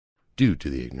due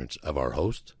to the ignorance of our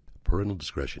host. Parental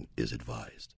discretion is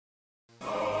advised.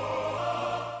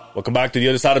 Welcome back to the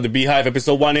other side of the Beehive,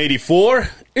 episode 184.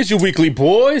 It's your weekly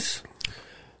boys.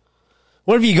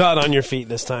 What have you got on your feet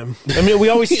this time? I mean, we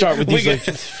always start with these.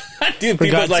 Dude, for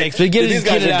God's sakes, we get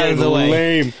it out of the way.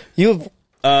 Lame. You've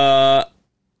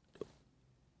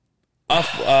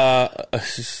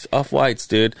off-whites,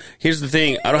 dude. Here's the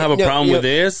thing. I don't have a problem with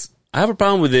this. I have a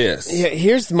problem with this. Yeah,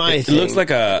 here's my thing. It looks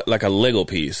like a Lego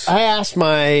piece. I asked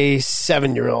my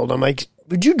 7-year-old, I'm like,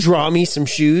 would you draw me some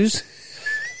shoes?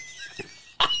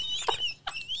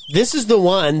 This is the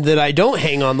one that I don't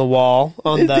hang on the wall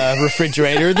on the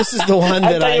refrigerator. This is the one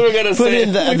that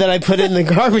I put in the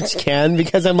garbage can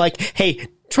because I'm like, hey,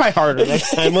 try harder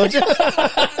next time, won't you?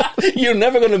 You're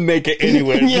never gonna make it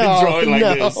anywhere. You draw it like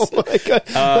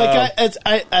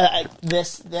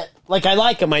this. I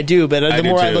like them, I do, but the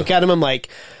more I look at them, I'm like,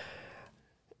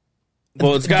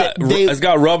 well, it's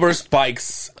got rubber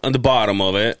spikes on the bottom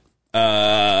of it.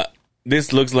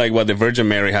 This looks like what the Virgin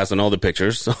Mary has on all the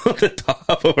pictures on the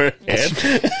top of her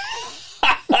head.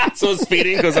 So it's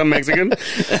fitting because I'm Mexican.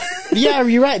 Yeah,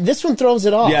 you're right. This one throws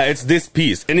it off. Yeah, it's this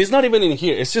piece. And it's not even in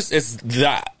here. It's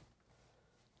that.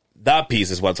 That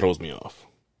piece is what throws me off.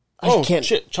 Oh,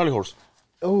 shit. Charlie horse.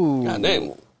 Oh. God damn.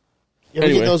 You ever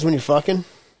get those when you're fucking?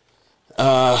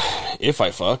 If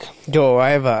I fuck. Yo, I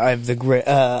have the great,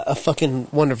 a fucking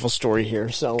wonderful story here.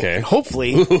 So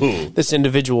hopefully this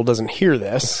individual doesn't hear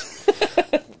this.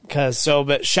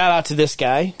 But shout out to this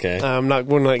guy. Okay. We're not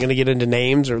going to get into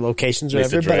names or locations or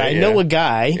whatever, but I know a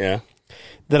guy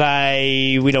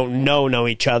that we don't know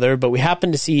each other, but we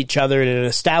happen to see each other at an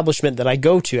establishment that I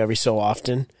go to every so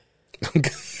often.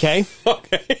 Okay.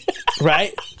 Okay.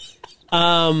 Right.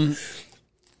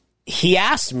 He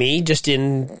asked me just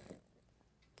in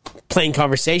plain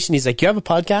conversation. He's like, "You have a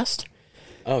podcast?"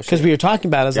 Oh, because we were talking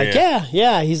about it. I was like,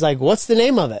 yeah. He's like, "What's the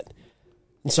name of it?"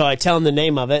 And so I tell him the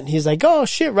name of it, and he's like, "Oh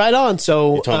shit, right on."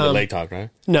 So you told him the late talk,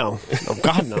 right? No,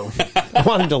 God, no. I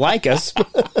want him to like us.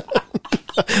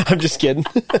 I'm just kidding.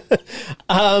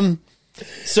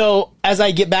 So as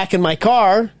I get back in my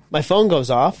car, my phone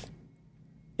goes off,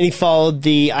 and he followed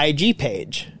the IG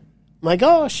page. I'm like,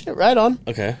 "Oh shit, right on."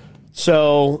 Okay.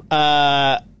 So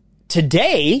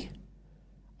today,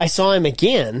 I saw him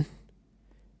again,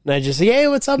 and I just say, "Hey,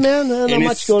 what's up, man? Not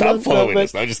much going on." Following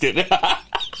us. I'm just kidding.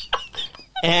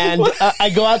 And I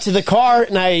go out to the car,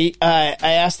 and I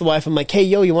asked the wife, I'm like, "Hey,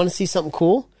 yo, you want to see something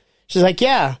cool?" She's like,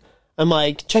 "Yeah." I'm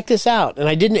like, "Check this out." And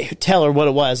I didn't tell her what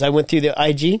it was. I went through the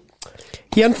IG.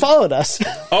 He unfollowed us.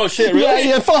 Oh, shit, really? Yeah,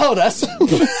 he unfollowed us.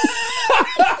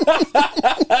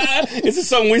 Is this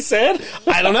something we said?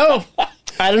 I don't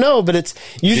know, but it's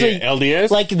usually LDS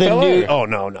like the new. Oh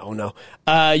no.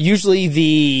 Usually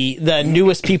the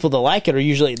newest people that like it are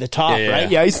usually at the top, right?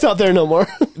 Yeah, he's not there no more.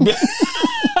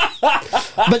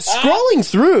 But scrolling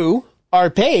through our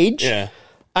page,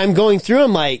 I'm going through.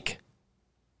 I'm like,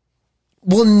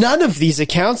 well, none of these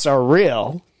accounts are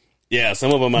real. Yeah,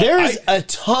 some of them. There's a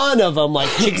ton of them, like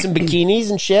chicks in bikinis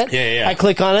and shit. Yeah. I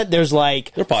click on it. There's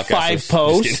like 5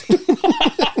 posts.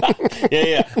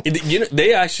 Yeah. You know,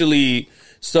 they actually.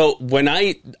 So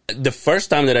the first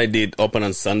time that I did open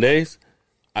on Sundays,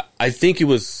 I think it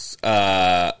was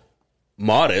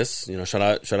Modest. You know, shout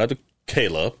out to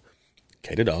Caleb,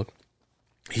 K the dog.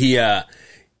 He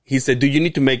said, "Dude, you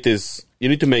need to make this. You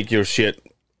need to make your shit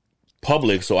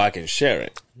public so I can share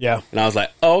it." Yeah, and I was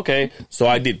like, "Oh, okay." So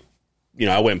I did. You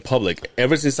know, I went public.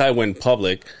 Ever since I went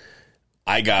public,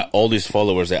 I got all these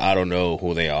followers that I don't know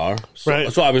who they are. So,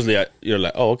 right. So obviously, you're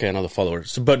like, "Oh, okay, another follower."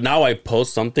 So, but now I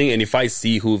post something, and if I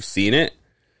see who've seen it,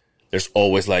 there's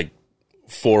always like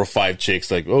 4 or 5 chicks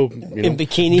like, "Oh, you know, in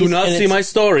bikinis, do not see my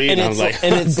story." And I'm like,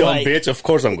 "Dumb bitch, of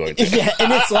course I'm going to." Yeah,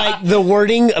 and it's like the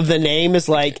wording of the name is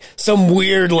like some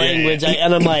weird language,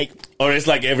 and I'm like, or it's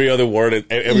like every other word,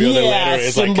 every other letter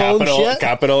is like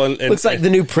capital, and looks like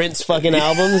the new Prince fucking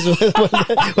albums.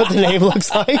 What the name looks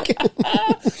like.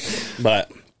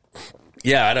 But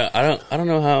yeah, I don't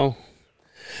know how.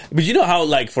 But you know how,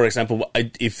 like, for example,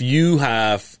 if you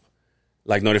have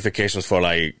like notifications for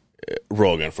like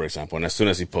Rogan, for example, and as soon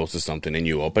as he posts something and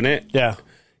you open it,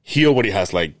 he already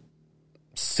has like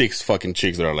 6 fucking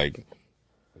chicks that are like,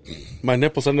 "My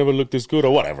nipples have never looked this good,"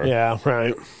 or whatever. Yeah,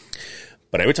 right.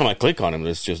 But every time I click on him,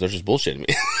 they're just bullshitting me.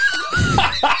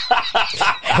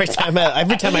 every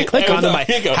time I click on them, I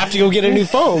have to go get a new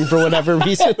phone for whatever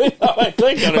reason. I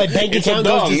click on my bank account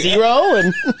goes to 0,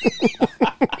 and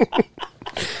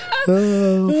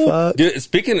oh fuck. Dude,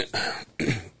 speaking.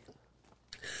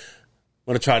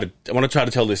 I want to try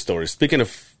to tell this story. Speaking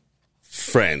of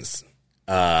friends,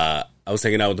 I was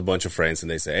hanging out with a bunch of friends, and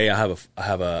they say, "Hey, I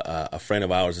have a friend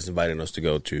of ours that's inviting us to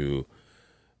go to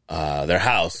their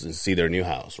house and see their new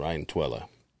house, right, in Tuella."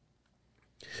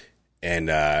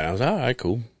 And I was like, all right,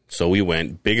 cool. So we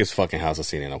went. Biggest fucking house I've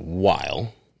seen in a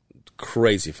while.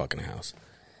 Crazy fucking house.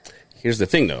 Here's the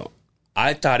thing, though.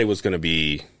 I thought it was going to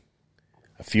be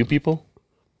a few people.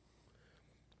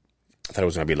 I thought it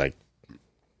was going to be like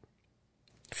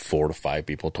 4 to 5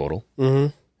 people total. Mm-hmm.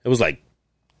 It was like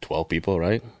 12 people,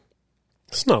 right?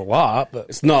 It's not a lot, but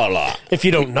It's not a lot. if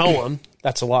you don't know them,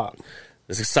 that's a lot.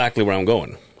 That's exactly where I'm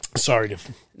going. Sorry to.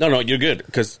 No, you're good.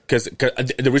 Because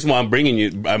the reason why I'm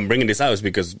bringing this out is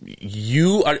because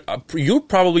you're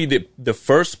probably the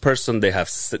first person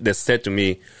that said to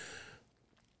me,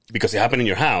 because it happened in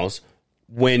your house,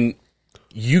 when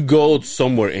you go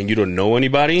somewhere and you don't know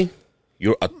anybody,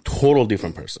 you're a total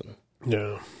different person.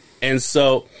 Yeah. And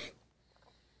so,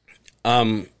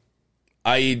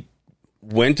 I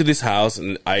went to this house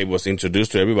and I was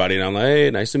introduced to everybody, and I'm like, "Hey,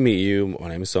 nice to meet you. My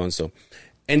name is so and so,"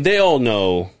 and they all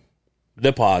know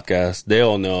the podcast. They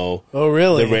all know, oh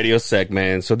really, the radio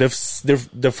segment. So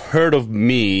they've heard of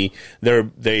me.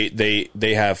 They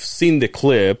have seen the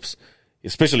clips,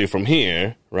 especially from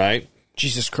here, right?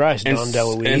 Jesus Christ, Don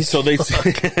DeLuise.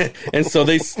 And so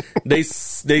they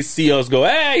see us go,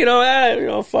 hey,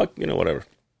 fuck, whatever.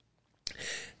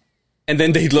 And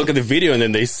then they look at the video and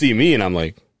then they see me and I'm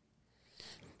like,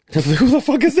 who the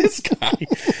fuck is this guy?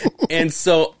 And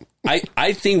so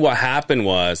I think what happened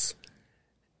was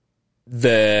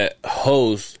the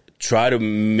host tried to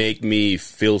make me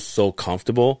feel so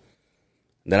comfortable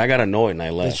that I got annoyed and I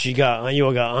left. You got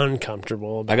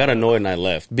uncomfortable. I got annoyed and I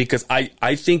left because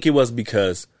I think it was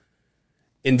because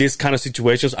in this kind of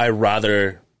situations I'd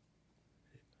rather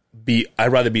be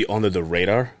under the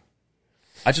radar.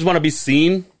 I just want to be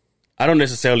seen. I don't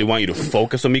necessarily want you to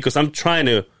focus on me because I'm trying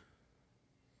to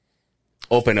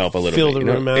open up a little Fill bit.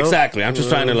 the room out. Exactly. I'm just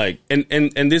trying to like,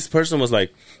 and this person was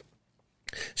like,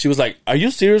 she was like, "Are you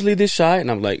seriously this shy?"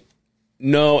 And I'm like,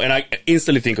 "No." And I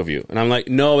instantly think of you. And I'm like,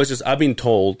 "No, it's just I've been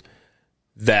told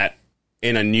that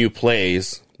in a new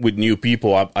place with new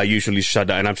people, I usually shut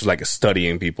down. And I'm just like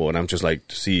studying people. And I'm just like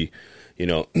to see,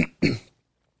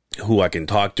 who I can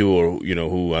talk to or,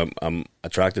 who I'm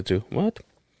attracted to." What?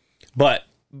 But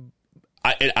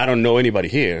I don't know anybody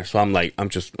here. So I'm like, I'm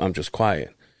just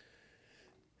quiet.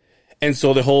 And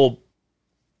so the whole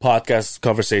podcast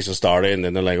conversation started, and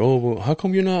then they're like, "Oh, well, how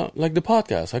come you're not like the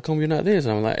podcast? How come you're not this?"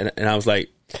 And I'm like, and I was like,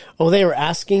 "Oh, they were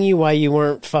asking you why you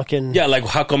weren't fucking like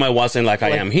how come I wasn't like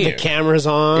I am here? The camera's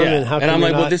on, yeah." And how come and I'm you're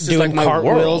like, not "Well, this is doing like my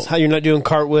cartwheels? world. How you're not doing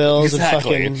cartwheels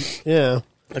Exactly. and fucking yeah?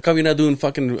 How come you're not doing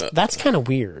fucking?" That's kind of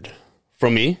weird.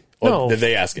 From me? Or No, did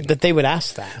they ask it? that they would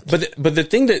ask that. But the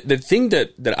thing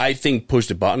that I think pushed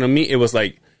the button on me, it was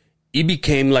like it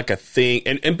became like a thing.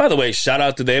 And by the way, shout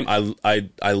out to them.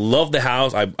 I love the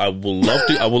house. I would love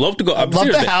to. I would love to go. Love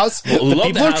the house. The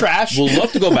people are trash. Would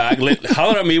love to go back.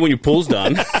 Holler at me when your pool's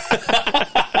done.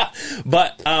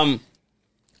 But and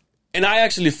I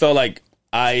actually felt like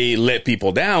I let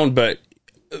people down, but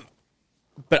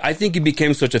I think it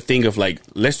became such a thing of like,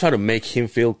 let's try to make him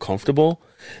feel comfortable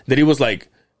that it was like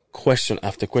question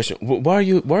after question. Why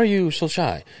are you so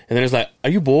shy? And then it's like, are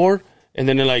you bored? And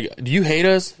then they're like, do you hate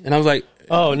us? And I was like,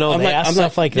 oh no, they ask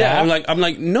stuff like that. Yeah, I'm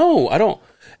like, no, I don't.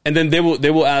 And then they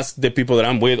will ask the people that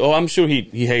I'm with, oh, I'm sure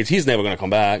he hates. He's never gonna come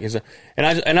back.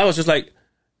 And I was just like,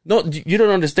 no, you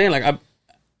don't understand. Like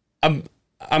I'm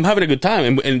having a good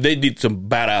time, and they did some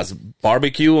badass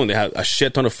barbecue, and they had a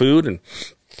shit ton of food, and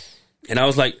I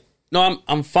was like, no,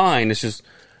 I'm fine. It's just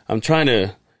I'm trying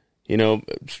to,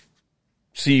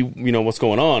 see, what's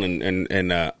going on, and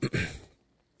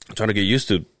trying to get used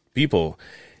to people.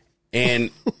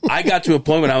 And I got to a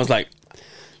point when I was like,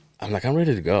 I'm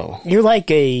ready to go. You're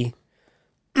like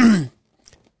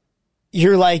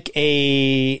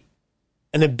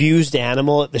an abused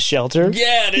animal at the shelter.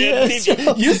 Yeah, dude. Yes.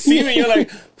 You see me, you're like,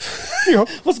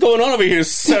 what's going on over here,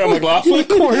 Sarah McLaughlin?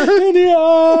 Corner.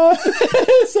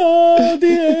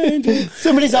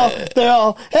 Somebody's they're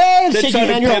all, hey, They're shake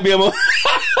trying your to hand. pet me.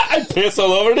 I piss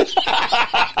all over it.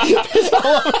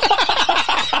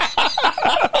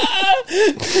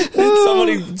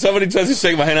 Somebody tries to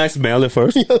shake my hand. I smell it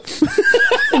first.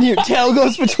 And your tail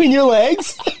goes between your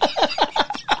legs.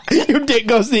 Your dick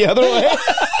goes the other way.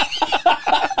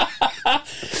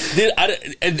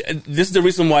 This is the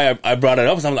reason why I brought it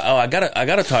up. Is I'm like, I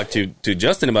gotta talk to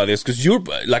Justin about this, because you're,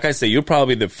 like I say, you're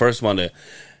probably the first one that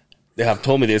have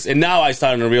told me this, and now I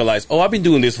started to realize, I've been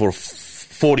doing this for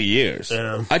 40 years.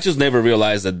 Yeah. I just never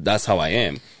realized that that's how I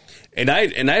am, and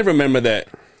I remember that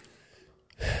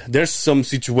there's some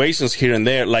situations here and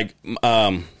there, like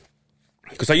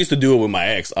because I used to do it with my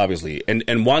ex, obviously,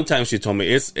 and one time she told me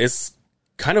it's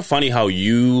kind of funny how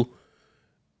you're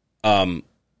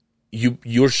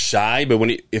shy, but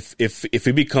when if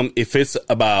it's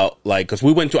about like,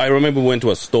 because I remember we went to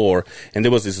a store and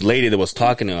there was this lady that was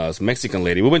talking to us, Mexican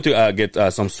lady. We went to get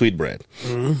some sweetbread.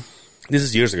 Mm-hmm. This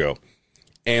is years ago,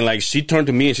 and like she turned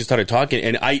to me and she started talking,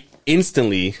 and I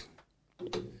instantly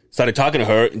started talking to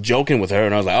her, joking with her,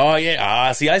 and I was like, "Oh yeah,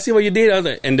 I see what you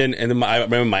did." And then I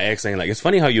remember my ex saying like, "It's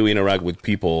funny how you interact with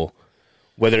people,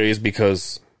 whether it's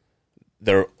because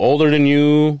they're older than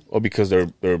you or because they're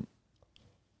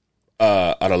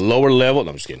at a lower level."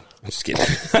 No, I'm just kidding.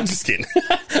 I'm just kidding.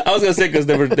 I was gonna say because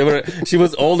they were. She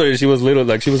was older and she was little,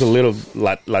 like she was a little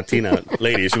Latina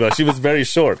lady. She was very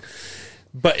short,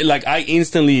 but like I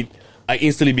instantly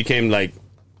became like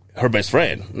her best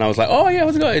friend, and I was like, "Oh yeah,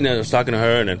 what's going?" And I was talking to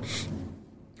her,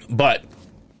 but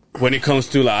when it comes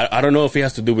to like, I don't know if it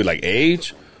has to do with like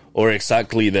age or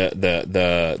exactly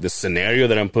the scenario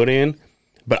that I'm put in,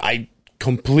 but I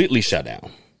completely shut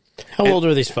down. How old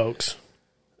are these folks?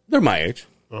 They're my age.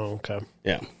 Oh, okay.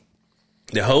 Yeah.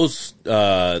 The host,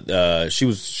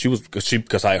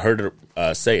 because I heard her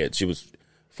say it. She was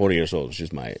 40 years old.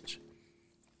 She's my age.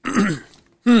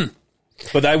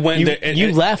 But I went there. And,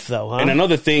 you left though, huh? And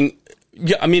another thing,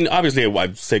 yeah, I mean, obviously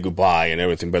I say goodbye and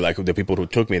everything, but like the people who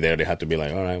took me there, they had to be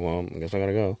like, all right, well, I guess I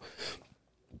gotta go.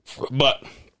 But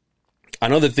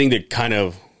another thing that kind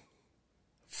of,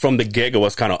 from the get-go,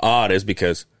 was kind of odd is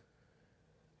because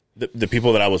the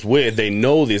people that I was with, they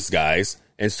know these guys.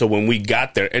 And so when we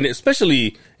got there, and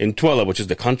especially in Tuela, which is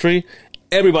the country,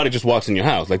 everybody just walks in your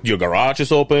house. Like your garage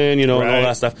is open, you know, right, and all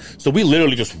that stuff. So we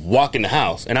literally just walk in the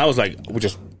house. And I was like,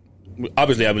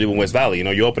 obviously I live in West Valley, you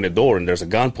know, you open the door and there's a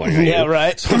gun pointing at you. Yeah,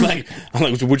 right. So I'm like,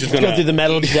 we're just going to go through the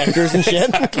metal detectors and shit.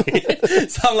 Exactly.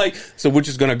 So I'm like, so we're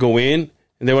just going to go in.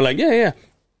 And they were like, yeah.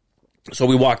 So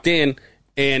we walked in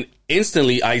and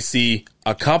instantly I see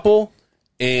a couple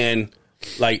and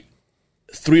like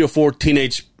 3 or 4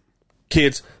 teenage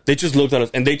kids. They just looked at us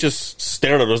and they just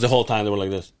stared at us the whole time. They were like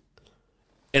this.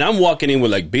 And I'm walking in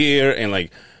with like beer and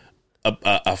like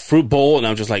a fruit bowl. And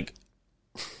I'm just like,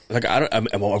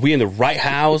 are we in the right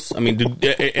house? I mean,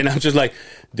 and I'm just like,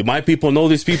 do my people know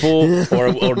these people,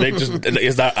 or they just,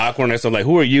 is that awkwardness of like,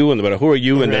 who are you? And who are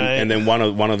you? And then one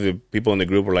of the people in the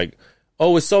group were like,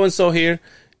 oh, is so and so here?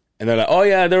 And they're like, oh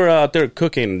yeah, they're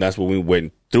cooking. That's when we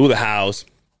went through the house,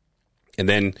 and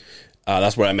then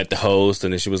that's where I met the host.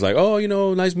 And then she was like, oh, you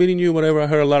know, nice meeting you. Whatever, I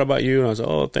heard a lot about you. And I was like,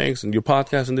 oh, thanks. And your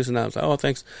podcast and this and that. I was like, oh,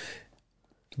 thanks.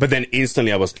 But then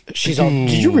instantly I was, she's all,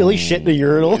 did you really shit in the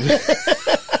urinal?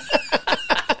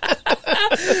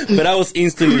 But I was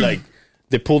instantly like,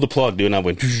 they pulled the plug, dude, and I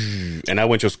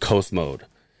went just coast mode.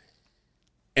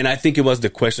 And I think it was the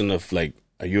question of like,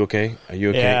 are you okay? Are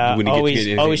you okay? Yeah,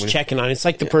 always checking on. It's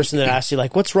like the person that asks you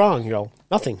like, what's wrong? You're all,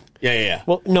 nothing. Yeah.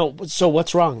 Well, no. So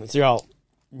what's wrong? You're all,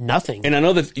 nothing. And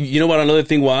another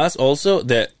thing was also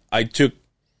that I took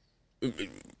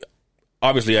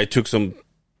some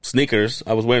sneakers.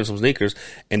 I was wearing some sneakers,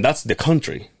 and that's the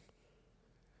country.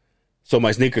 So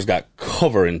my sneakers got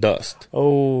covered in dust.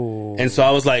 Oh. And so I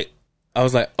was like, oh,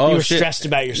 you were shit. stressed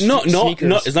about your sneakers?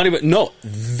 No, it's not even, no,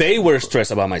 they were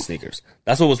stressed about my sneakers.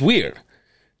 That's what was weird.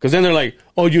 Because then they're like,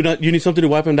 oh, you need something to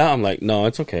wipe them down? I'm like, no,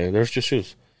 it's okay. There's just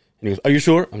shoes. And he goes, are you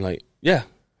sure? I'm like, yeah.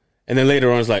 And then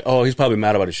later on, it's like, oh, he's probably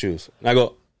mad about his shoes. And I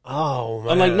go, oh,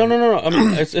 man. I'm like, no. I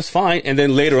mean, it's fine. And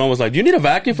then later on was like, do you need a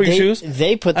vacuum for your shoes?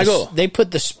 They put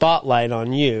the spotlight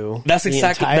on you. That's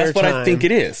what I think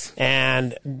it is.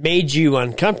 And made you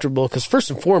uncomfortable because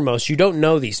first and foremost, you don't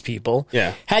know these people.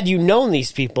 Yeah. Had you known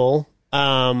these people,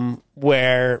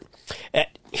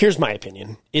 here's my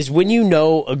opinion, is when you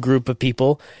know a group of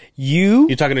people,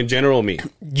 you're talking in general or me?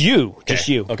 Just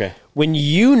you. Okay. When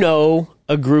you know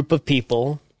a group of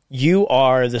people, you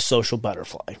are the social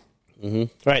butterfly.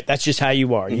 Mm-hmm. Right, that's just how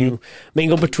you are. Mm-hmm. You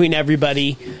mingle between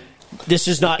everybody. This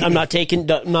is not. I'm not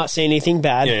saying anything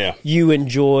bad. Yeah. You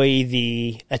enjoy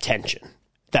the attention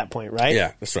at that point, right?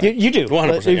 Yeah, that's right. You do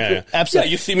 100%. Yeah. Absolutely.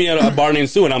 Yeah, you see me at a bar named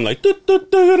Sue, and I'm like juggling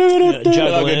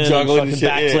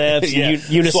backflips,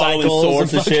 unicycles,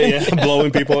 swords and shit. Yeah,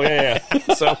 blowing people. Yeah.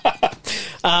 So,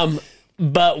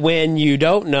 but when you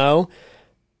don't know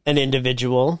an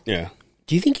individual, yeah,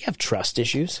 do you think you have trust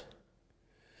issues?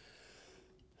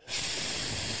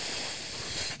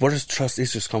 Where does trust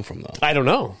issues come from, though? I don't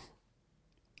know.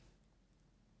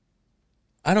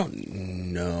 I don't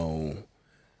know.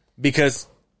 Because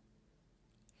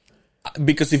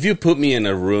if you put me in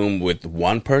a room with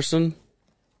one person,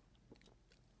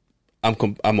 I'm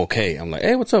okay. I'm like,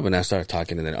 hey, what's up? And I start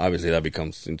talking, and then obviously that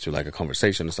becomes into like a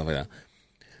conversation and stuff like that.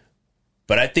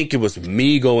 But I think it was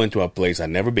me going to a place I'd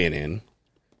never been in,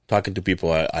 talking to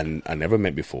people I never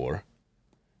met before.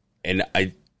 And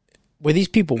were these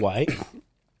people white?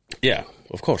 Yeah,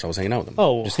 of course. I was hanging out with them.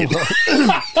 Oh, just kidding.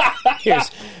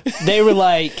 They were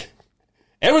like...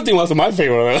 Everything was my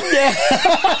favorite. Yeah.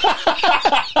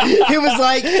 It was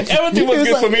like... Everything was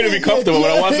good like, for me to be comfortable,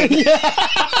 but I wasn't. Yeah.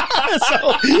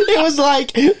 So it was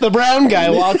like the brown guy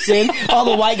walks in, all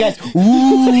the white guys,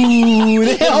 ooh.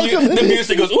 The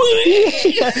music goes,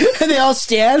 ooh. And they all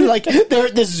stand like they're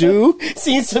at the zoo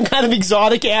seeing some kind of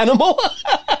exotic animal.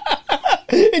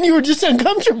 And you were just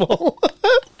uncomfortable.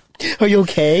 Are you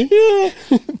okay? Yeah.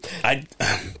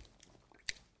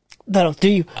 That'll do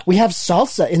you. We have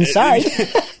salsa inside.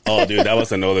 Oh, dude, that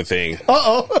was another thing.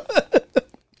 Uh-oh.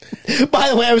 By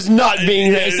the way, I was not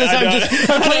being racist.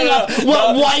 I'm playing off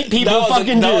what white people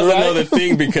fucking do, That was right? another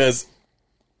thing because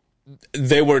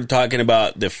they were talking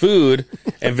about the food,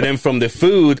 and then from the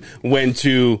food went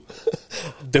to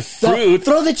the fruit.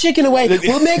 Throw the chicken away.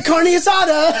 We'll make carne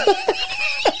asada.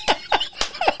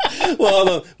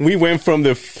 Well, we went from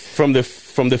the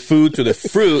food to the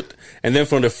fruit, and then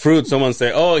from the fruit, someone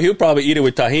said, "Oh, he'll probably eat it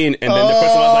with tahini," and then the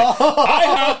person was like, "I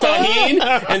have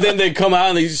tahini," and then they come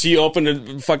out and she opened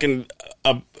a fucking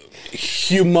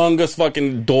humongous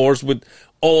fucking doors with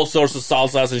all sorts of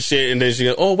salsas and shit, and then she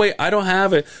goes, "Oh wait, I don't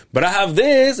have it, but I have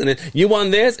this, and then you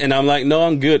want this," and I'm like, "No,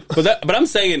 I'm good." But I'm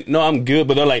saying, "No, I'm good,"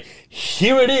 but they're like,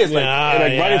 "Here it is," like,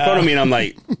 right in front of me, and I'm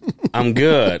like, "I'm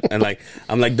good," and like,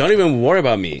 I'm like, "Don't even worry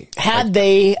about me." Had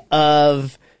they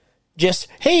just,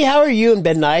 "Hey, how are you?" and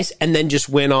been nice, and then just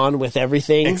went on with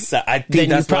everything. I think then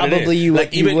that's you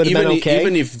would have been okay.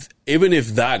 Even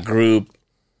if that group,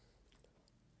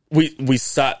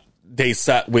 they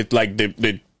sat with like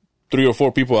the 3 or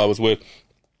 4 people I was with,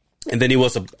 and then it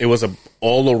was a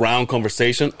all around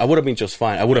conversation, I would have been just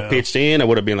fine. I would have pitched in. I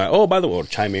would have been like, "Oh, by the way," or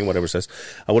chime in, whatever it says.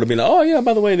 I would have been like, "Oh yeah,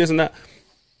 by the way, this and that."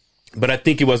 But I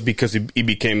think it was because it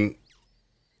became,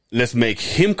 let's make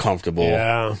him comfortable.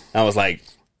 Yeah, I was like,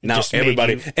 now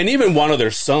everybody, and even one of their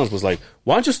sons was like,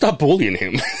 "Why don't you stop bullying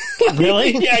him?"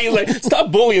 Really? Yeah, he's like,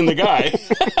 "Stop bullying the guy."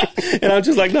 And I'm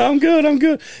just like, "No, I'm good. And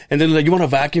then like, "You want a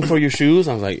vacuum for your shoes?"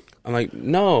 I'm like,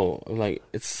 "No." I'm like,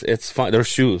 it's fine. They're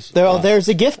shoes. There's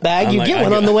a gift bag. I'm you like, get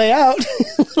one on the way out.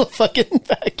 Little fucking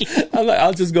vacuum. I'm like,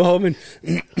 I'll just go home and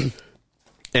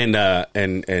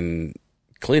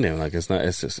clean him. Like,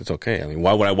 it's okay. I mean,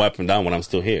 why would I wipe him down when I'm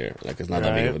still here? Like, it's not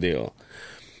that big of a deal.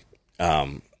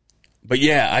 But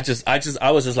yeah, I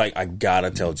was just like, I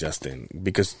gotta tell Justin,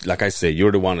 because like I said,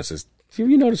 you're the one that says,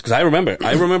 "You notice?" Because I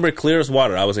remember clear as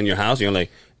water. I was in your house and you're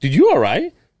like, "Did you all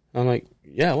right?" I'm like,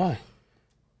 "Yeah, why?"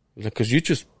 Like, "Because you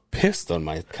just pissed on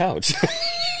my couch."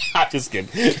 I'm just kidding.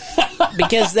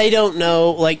 Because they don't know,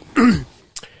 like,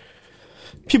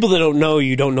 people that don't know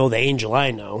you don't know the Angel I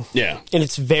know. Yeah. And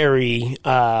it's very,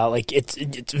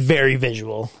 it's very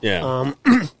visual. Yeah.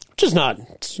 There's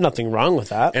nothing wrong with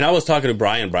that. And I was talking to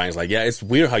Brian. Brian's like, "Yeah, it's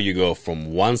weird how you go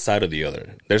from one side to the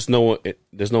other. There's no in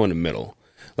the middle.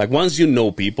 Like, once you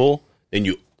know people, then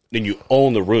you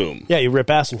own the room." Yeah, you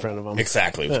rip ass in front of them.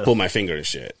 Exactly. Yeah. Pull my finger and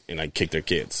shit, and I kick their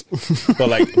kids. But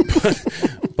like,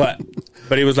 but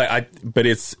it was like,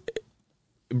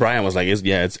 Brian was like,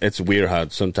 it's weird how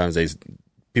sometimes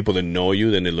people that know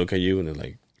you, then they look at you and they're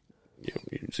like,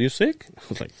 "So you're sick?" I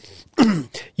was like,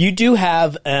 you do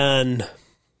have an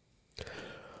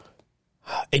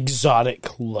exotic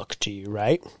look to you,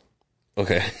 right?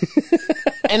 Okay.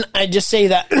 And I just say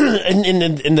that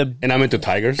in the and I'm into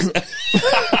tigers.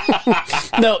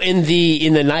 No, in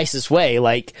the nicest way.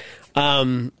 Like,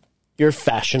 you're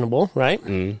fashionable, right?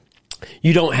 Mm.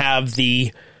 You don't have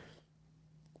you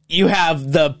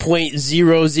have the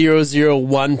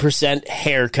 0.0001%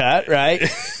 haircut, right?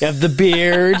 You have the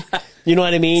beard. You know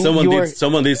what I mean?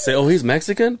 Someone did say, "Oh, he's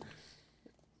Mexican?"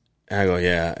 And I go,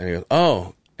 "Yeah." And he goes,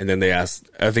 "Oh." And then they asked,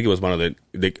 I think it was one of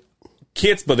the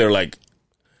kids, but they're like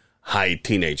high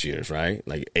teenage years, right?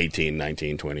 Like 18,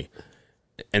 19, 20.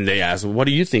 And they asked, "What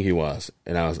do you think he was?"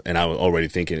 And I was already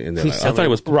thinking, and then I thought it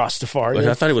was Rastafari.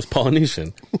 I thought it was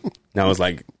Polynesian. And I was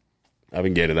like, I've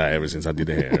been getting that ever since I did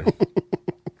the hair.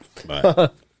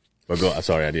 But go. I'm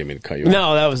sorry, I didn't mean to cut you off.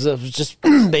 No, that was just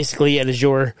basically it. Is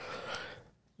you're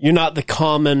not the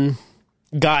common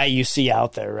guy you see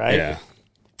out there, right? Yeah.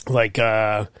 Like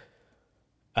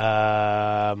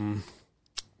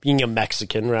being a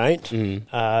Mexican, right?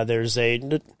 Mm. There's a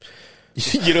you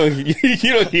don't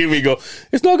hear me go,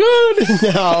 "It's not good."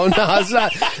 No, it's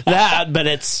not that, but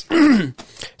it's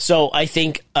so I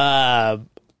think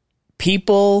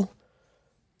people,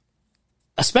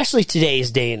 especially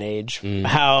today's day and age,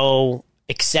 how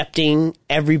accepting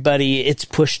everybody, it's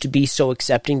pushed to be so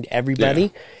accepting to everybody.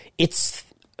 Yeah. it's,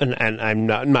 and I'm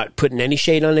not putting any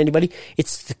shade on anybody.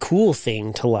 It's the cool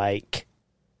thing to like,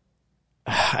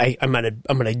 I'm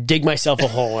gonna dig myself a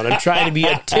hole, and I'm trying to be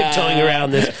tiptoeing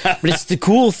around this, but it's the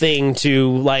cool thing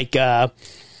to like,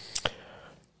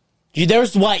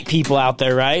 there's white people out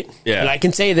there, right? Yeah. And I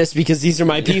can say this because these are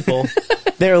my people.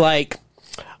 They're like,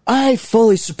 I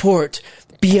fully support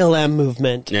the BLM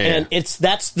movement, and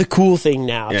that's the cool thing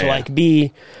now to like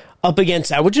be up against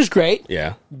that, which is great.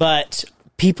 Yeah. But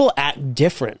people act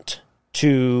different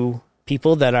to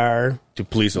people that are to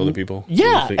please other people.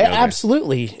 Yeah,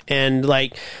 absolutely. And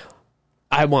like,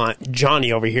 I want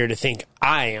Johnny over here to think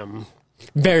I am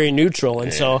very neutral.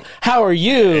 And so, how are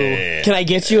you? Can I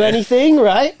get you anything?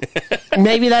 Right?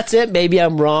 Maybe that's it. Maybe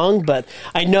I'm wrong, but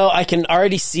I know I can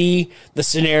already see the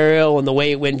scenario and the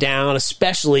way it went down,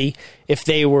 especially if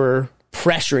they were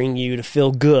pressuring you to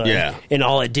feel good. Yeah. And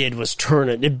all it did was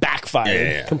it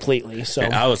backfired completely. So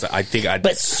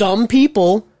but some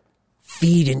people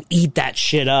feed and eat that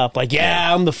shit up. Like,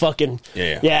 I'm the fucking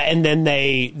and then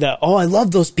I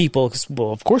love those people because,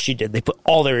 well, of course you did. They put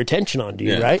all their attention on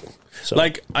you, right? So,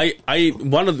 like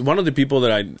one of the people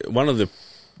that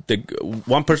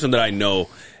one person that I know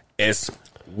is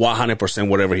 100%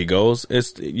 wherever he goes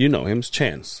is him's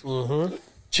Chance. Mm-hmm.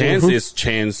 Chance is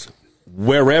Chance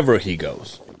wherever he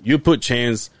goes. You put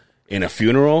Chance in a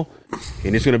funeral,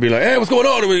 and he's gonna be like, "Hey, what's going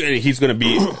on?" And he's gonna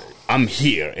be, "I'm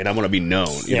here, and I'm gonna be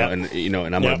known, you know,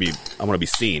 and I'm gonna be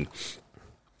seen."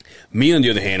 Me, on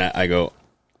the other hand, I go,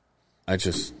 I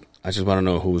just want to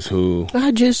know who's who.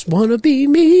 I just want to be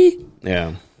me.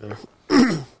 Yeah,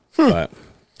 but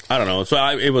I don't know.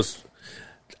 So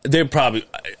they probably.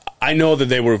 I know that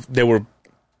they were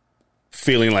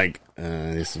feeling like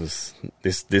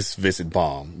this visit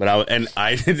bomb, but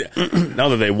I didn't know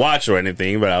that they watch or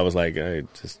anything. But I was like,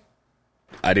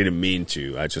 I didn't mean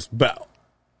to. But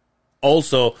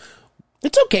also,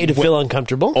 it's okay to feel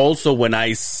uncomfortable. Also, when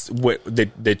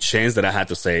the chance that I had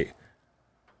to say,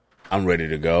 I'm ready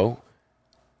to go,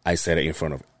 I said it in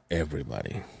front of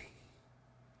everybody.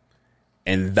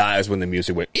 And that is when the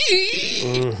music went,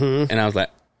 and I was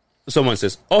like, someone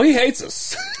says, "Oh, he hates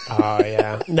us." Oh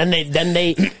yeah. Then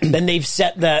they've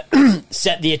set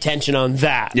the attention on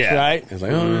that. Yeah. Right. It's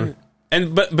like, oh.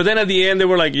 And but then at the end they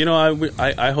were like,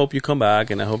 I hope you come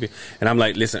back, and I hope you. And I'm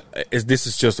like, listen, this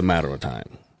is just a matter of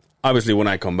time. Obviously, when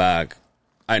I come back,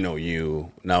 I know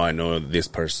you. Now I know this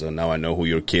person. Now I know who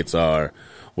your kids are,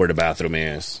 where the bathroom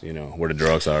is, where the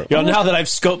drugs are. Now that I've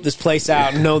scoped this place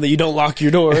out and know that you don't lock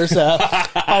your doors,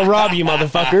 I'll rob you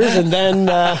motherfuckers. And then,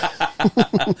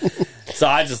 so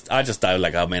I just thought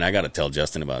like, oh man, I got to tell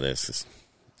Justin about this.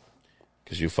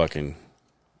 Cause you fucking,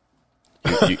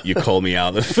 you called me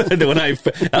out. That's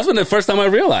when the first time I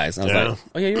realized. I was like,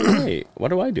 oh yeah, you're right. Why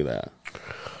do I do that?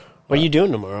 What are you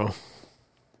doing tomorrow?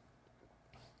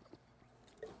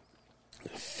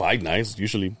 Fight nights,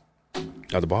 usually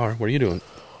at the bar. What are you doing?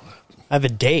 I have a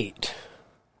date.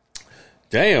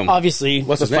 Damn. Obviously,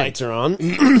 the fights are on.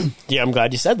 Yeah, I'm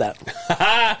glad you said that.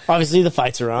 Obviously, the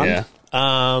fights are on. Yeah.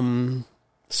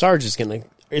 Sarge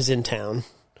is in town.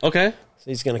 Okay. So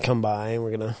he's gonna come by and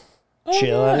we're gonna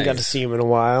chill. Nice. I haven't got to see him in a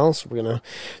while, so we're gonna.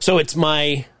 So it's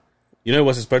my. It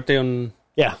was his birthday on.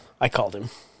 Yeah, I called him.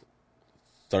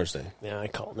 Thursday. Yeah, I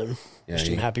called him. Wished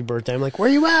him happy birthday. I'm like, "Where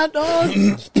you at, dog?"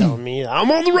 He's telling me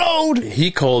I'm on the road. He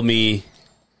called me.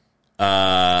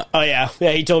 Oh yeah,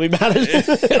 he told me about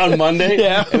it on Monday.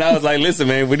 Yeah, and I was like, "Listen,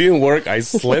 man, we didn't work. I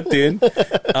slept in."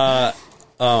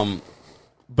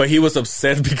 But he was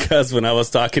upset because when I was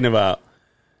talking about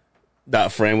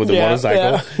that friend with the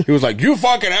motorcycle, he was like, "You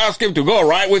fucking asked him to go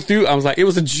ride with you." I was like, "It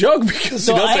was a joke because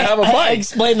he doesn't have a bike." I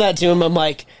explained that to him. I'm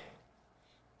like,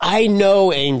 I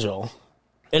know Angel.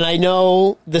 And I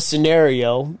know the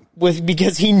scenario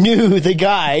because he knew the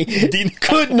guy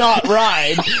could not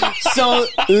ride. So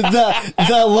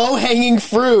the low hanging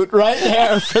fruit right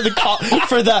there for the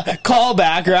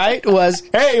callback, right, was,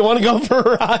 "Hey, you want to go for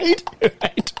a ride?"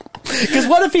 Right? Because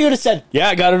what if he would have said, "Yeah,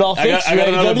 I got it all fixed." I got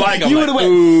another bike. You would have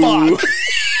went, "Fuck."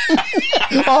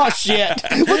 Oh shit!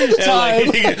 Look at the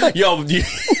time.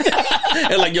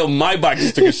 My bike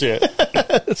just took a shit.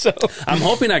 So I'm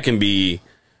hoping I can be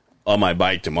on my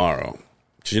bike tomorrow.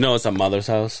 It's at Mother's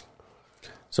house.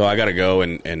 So I gotta go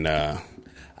and I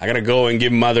gotta go and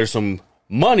give Mother some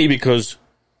money because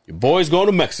your boy's going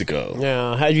to Mexico.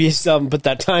 Yeah, how do you still haven't put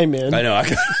that time in? I know.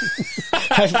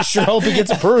 I sure hope it gets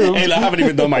approved. Hey, I haven't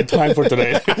even done my time for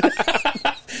today.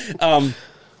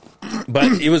 But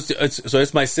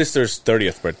it's my sister's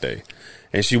 30th birthday,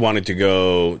 and she wanted to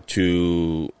go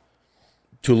to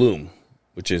Tulum,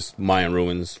 which is Mayan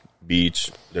ruins,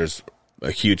 beach. There's a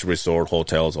huge resort,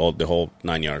 hotels, the whole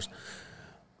 9 yards.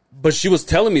 but she was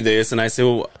telling me this, and I said,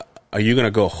 well, are you going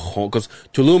to go home? Because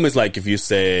Tulum is like if you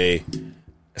say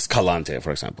Escalante,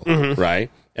 for example, right?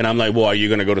 And I'm like, well, are you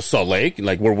going to go to Salt Lake,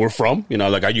 like where we're from? You know,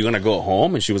 like, are you going to go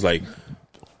home? And she was like,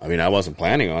 I mean, I wasn't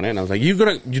planning on it. And I was like, you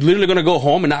literally going to go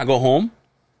home and not go home?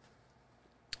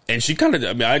 And she kind of,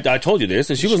 I mean, I told you this,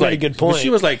 and she was like, a good point. She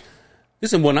was like,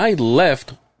 listen, when I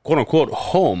left, quote unquote,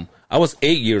 home, I was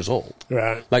 8 years old.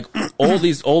 Right. Like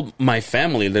my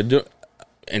family,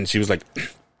 and she was like,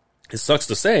 it sucks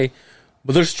to say,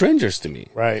 but they're strangers to me.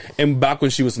 Right. And back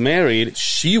when she was married,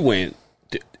 she went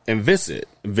and visited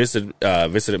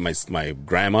my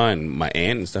grandma and my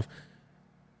aunt and stuff.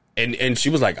 And she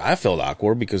was like, I felt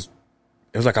awkward because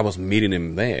it was like I was meeting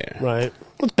him there. Right.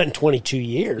 It's been 22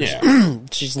 years. Yeah.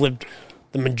 She's lived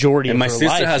the majority of her life. And my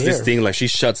sister has here. this thing, like, she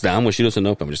shuts down when she doesn't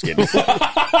know. I'm just kidding.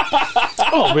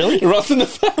 Oh, really? Ross in the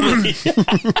family.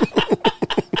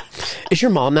 Is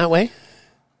your mom that way?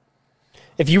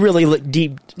 If you really look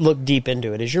deep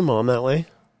into it, is your mom that way?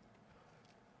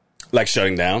 Like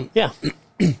shutting down? Yeah.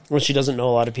 When she doesn't know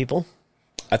a lot of people?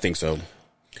 I think so.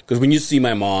 Because when you see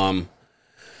my mom...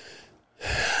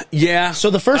 Yeah.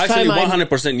 So the first time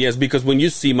 100% yes, because when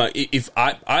you see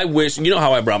I wish, you know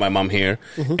how I brought my mom here,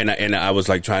 and I was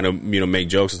like trying to, make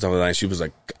jokes and stuff like that, and she was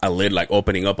like a lid like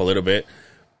opening up a little bit.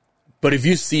 But if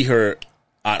you see her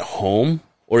at home,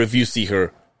 or if you see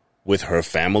her with her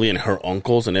family and her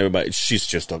uncles and everybody, she's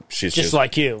just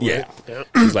like you. Right? Yeah.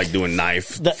 She's like doing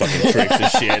knife fucking tricks and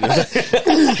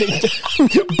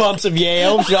shit. Bumps of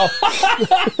Yale.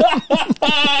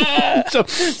 So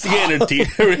she's getting her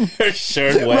teeth, her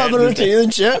shirt wet. Rubbing her teeth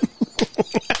and shit.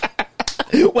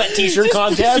 Wet t-shirt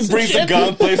contest. She brings a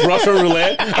gun, plays Russian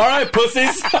roulette. All right,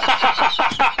 pussies.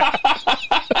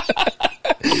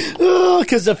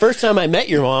 Because the first time I met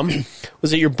your mom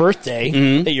was at your birthday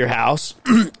at your house,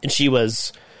 and she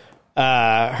was,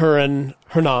 her and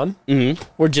Hernan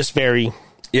were just very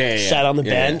sat on the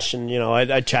bench, and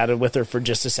I chatted with her for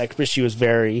just a second, but she was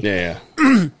very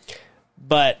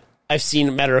But I've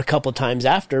met her a couple of times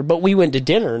after. But we went to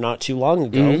dinner not too long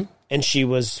ago, and she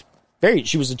was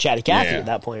a chatty Cathy at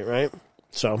that point, right?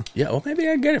 So well, maybe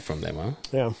I get it from them, huh?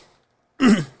 Yeah.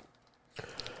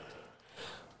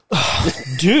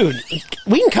 Dude,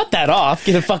 we can cut that off.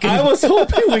 Get a fucking. I was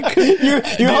hoping we could.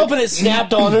 You're hoping it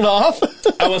snapped on and off.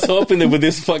 I was hoping that with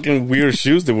this fucking weird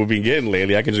shoes that we've been getting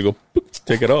lately, I can just go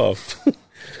take it off.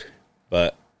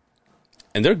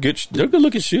 And they're good. They're good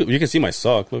looking shoes. You can see my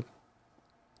sock. Look.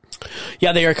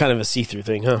 Yeah, they are kind of a see-through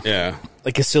thing, huh? Yeah,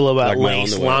 like a silhouette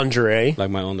lace lingerie, like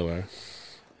my underwear.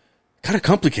 Kind of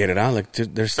complicated, huh? Like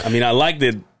there's. I mean, I like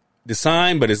the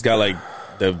design, but it's got like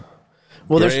the.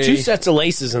 Well, there's two sets of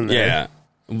laces in there. Yeah.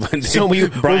 So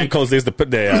Brian calls this the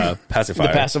pacifier.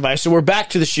 The pacifier. So we're back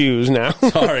to the shoes now.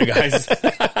 Sorry, guys.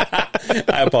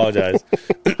 I apologize.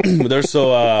 They're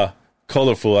so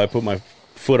colorful. I put my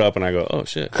foot up and I go, oh,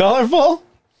 shit. Colorful?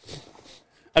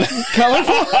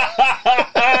 Colorful?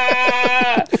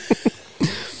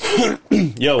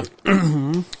 Yo.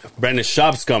 Brandon's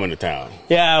shop's coming to town.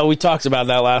 Yeah, we talked about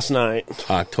that last night.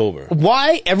 October.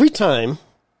 Why every time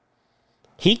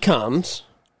he comes...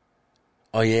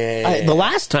 Oh, yeah. The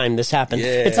last time this happened,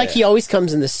 it's like he always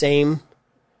comes in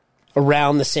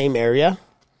around the same area.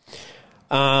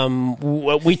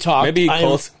 We talked. Maybe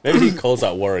he calls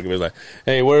at work. He was like,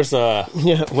 "Hey, where's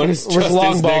where's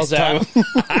long balls at?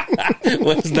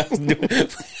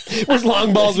 Where's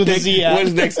long balls with the Z at?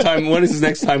 When's next time? When is his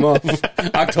next time off?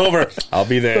 October. I'll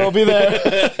be there.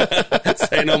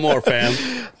 Say no more, fam.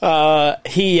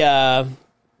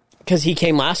 Because he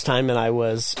came last time and I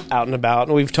was out and about,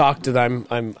 and we've talked that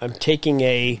I'm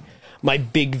taking my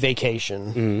big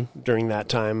vacation during that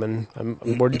time,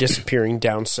 and we're disappearing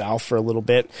down south for a little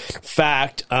bit. In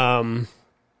fact, I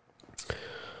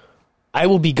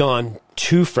will be gone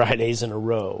 2 Fridays in a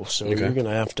row, so you're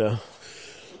gonna have to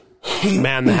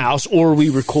man the house, or we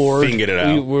record. Get it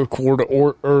out. We record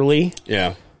early.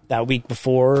 Yeah. That week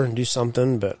before and do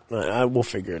something, but we'll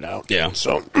figure it out. Yeah.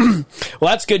 So, well,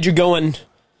 that's good. You're going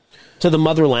to the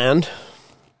motherland.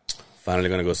 Finally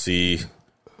going to go see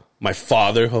my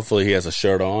father. Hopefully he has a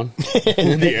shirt on.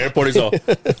 The airport is all...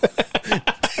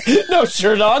 No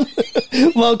shirt on.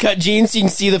 Low-cut jeans so you can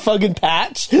see the fucking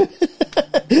patch.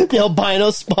 The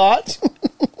albino spot.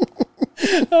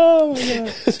 Oh,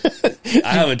 my God.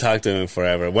 I haven't talked to him in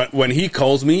forever. When he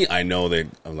calls me, I know that...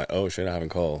 I'm like, oh, shit, I haven't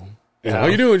called. Yeah. How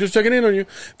you doing? Just checking in on you.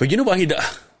 But you know what he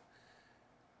does?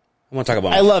 I want to talk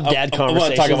about. I love dad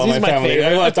conversations. I want to talk about my family.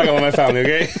 I want to talk about my family.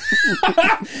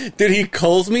 Okay, dude, he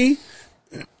calls me,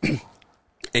 and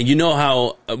you know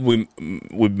how we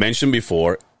mentioned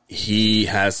before. He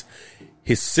has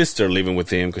his sister living with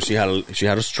him because she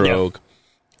had a stroke,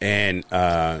 and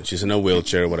she's in a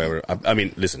wheelchair or whatever. I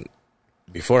mean, listen,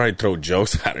 before I throw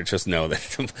jokes at her, just know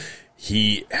that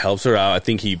he helps her out. I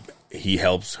think he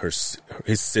helps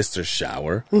his sister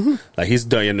shower. Mm-hmm. Like he's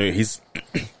done, you know, he's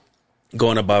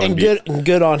going above and beyond.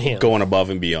 Good on him. Going above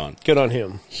and beyond. Good on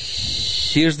him.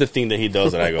 Here's the thing that he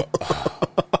does that I go, oh.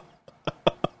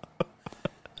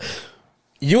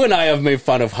 You and I have made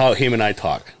fun of how him and I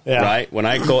talk, right? When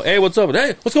I go, hey, what's up?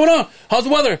 Hey, what's going on? How's the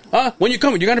weather? Huh? When you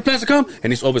coming? You got any plans to come?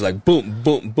 And he's always like, boom,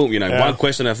 boom, boom. You know, one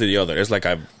question after the other. It's like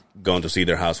I've gone to see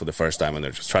their house for the first time and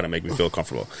they're just trying to make me feel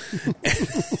comfortable.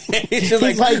 It's just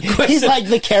he's like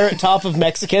the Carrot Top of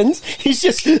Mexicans. He's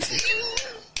just...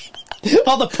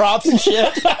 all the props and shit.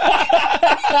 Look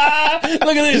at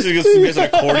this. He gets an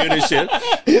accordion and shit.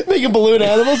 Making balloon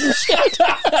animals and shit.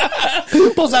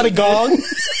 Pulls out a gong.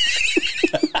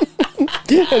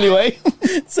 Anyway.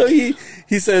 So he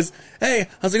says, hey,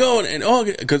 how's it going? And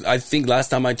because I think last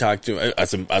time I talked to him, I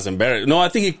was embarrassed. No, I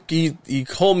think he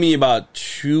called me about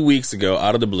 2 weeks ago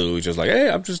out of the blue. He's just like, hey,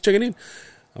 I'm just checking in.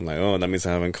 I'm like, oh, that means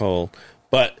I haven't called.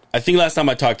 But I think last time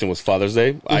I talked to him was Father's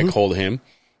Day. Mm-hmm. I called him.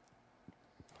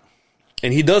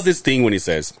 And he does this thing when he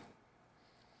says,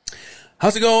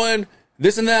 how's it going?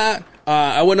 This and that.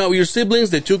 I went out with your siblings.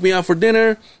 They took me out for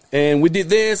dinner. And we did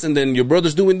this. And then your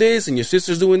brother's doing this. And your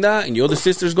sister's doing that. And your other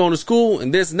sister's going to school.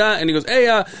 And this and that. And he goes,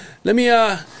 hey, let me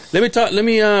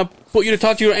put you to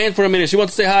talk to your aunt for a minute. She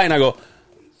wants to say hi. And I go,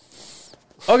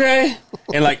 okay.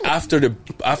 And like after the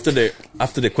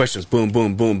questions, boom,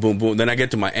 boom, boom, boom, boom. Then I get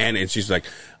to my aunt and she's like,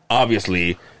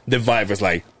 obviously the vibe is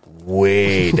like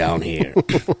way down here.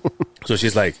 So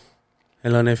she's like,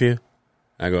 hello, nephew.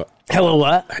 I go, hello,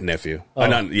 what? Nephew. Oh.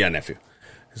 Nephew.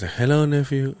 He's like, hello,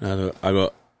 nephew. And I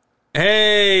go,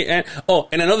 hey. And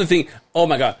another thing. Oh,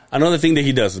 my God. Another thing that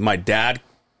he does is my dad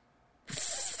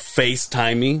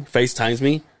FaceTimes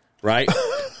me, right?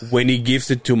 When he gives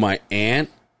it to my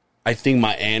aunt, I think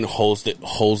my aunt holds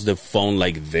the phone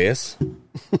like this.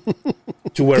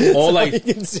 To where all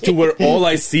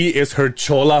I see is her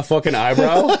chola fucking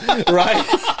eyebrow, right?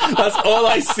 That's all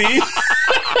I see.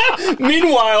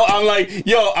 Meanwhile, I'm like,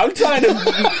 yo, I'm trying.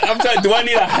 Do I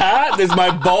need a hat? Is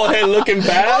my bald head looking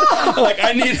bad? Like,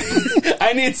 I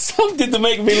need something to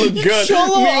make me look good.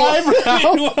 Chola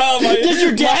eyebrow. Did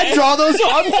your dad draw those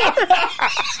on?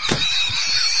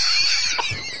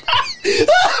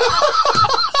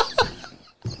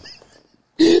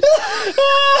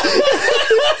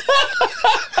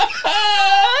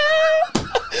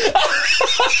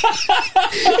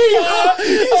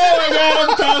 Oh my God,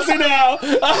 I'm passing out.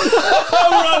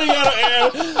 I'm running out of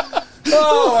air.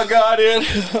 Oh my God, dude.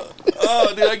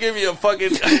 Oh, dude, I gave you a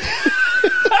fucking...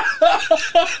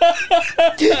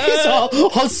 He's all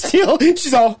still.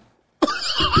 She's all...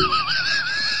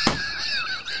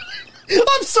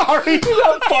 I'm sorry.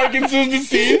 I'm Parkinson's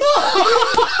disease.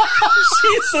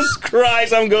 Jesus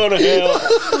Christ, I'm going to hell.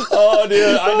 Oh,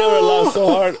 dude, I never laughed so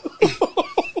hard.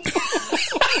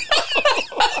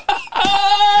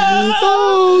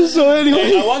 So anyway.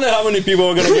 Hey, I wonder how many people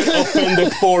are going to get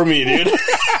offended for me, dude.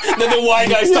 That the white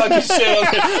guy's talking shit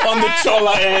on the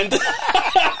chola end.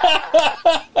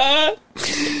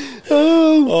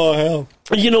 Oh, hell.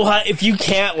 You know how if you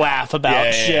can't laugh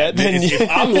about shit, then if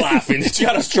I'm laughing, if you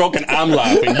got a stroke and I'm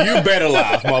laughing, you better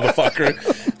laugh, motherfucker.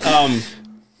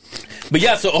 But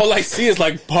yeah, so all I see is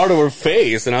like part of her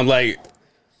face, and I'm like,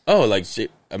 oh, like she.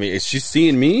 I mean, is she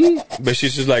seeing me? But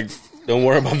she's just like, don't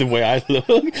worry about the way I look.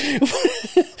 I'm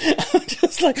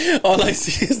just like, all I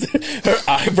see is her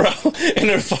eyebrow and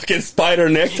her fucking spider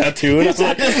neck tattoo, and I'm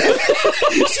like,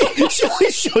 she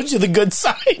always shows you the good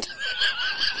side.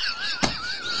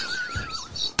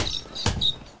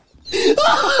 You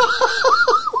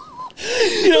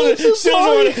know, she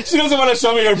doesn't want to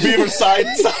show me her beaver side.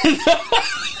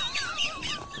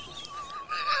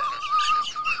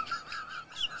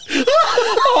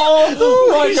 Oh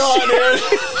my God, dude.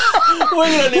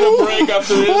 We're gonna need a break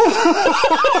after this.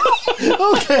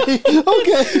 Okay.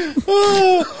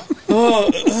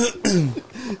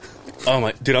 Oh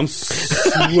my, dude, I'm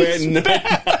sweating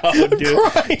now, dude.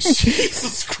 Christ.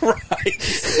 Jesus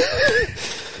Christ.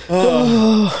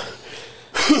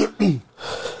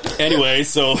 Anyway,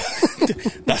 so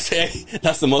that's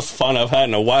the most fun I've had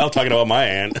in a while talking about my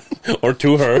aunt or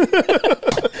to her.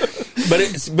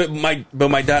 But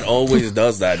my dad always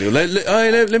does that, dude.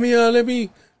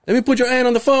 Let me put your aunt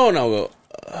on the phone. I'll go,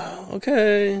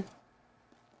 okay.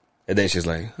 And then she's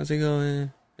like, how's it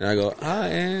going? And I go, hi,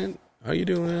 aunt, how you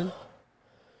doing?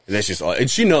 And then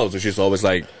she knows, and she's always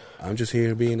like, I'm just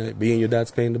here being your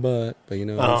dad's pain in the butt, but he's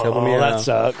helping me out. That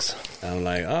sucks. And I'm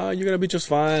like, you're gonna be just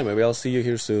fine. Maybe I'll see you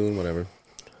here soon, whatever.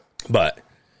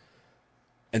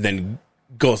 And then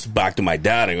goes back to my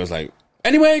dad and goes like,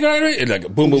 anyway, it's like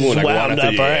boom, boom, boom. Like, wound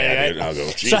up, right? I'll go,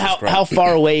 So how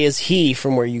far away is he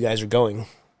from where you guys are going?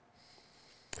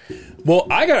 Well,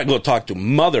 I gotta go talk to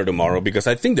Mother tomorrow because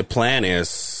I think the plan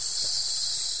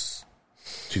is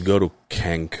to go to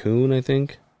Cancun. I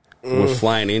think we're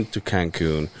flying into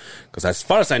Cancun because, as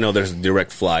far as I know, there's a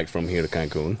direct flight from here to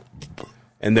Cancun,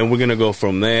 and then we're gonna go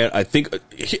from there. I think.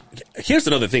 Here's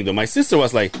another thing, though. My sister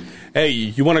was like, "Hey,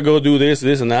 you want to go do this,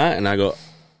 and that?" And I go,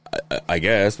 "I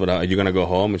guess, but you're gonna go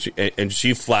home." And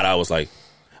she flat out was like,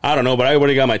 "I don't know, but I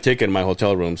already got my ticket in my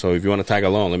hotel room. So if you want to tag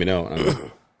along, let me know." And I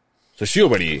go, so she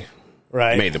already.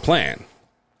 Right. Made the plan.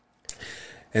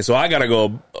 And so I got to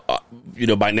go,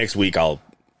 by next week I'll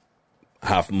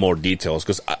have more details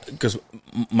because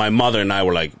my mother and I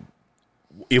were like,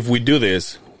 if we do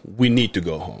this, we need to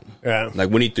go home. Yeah. Like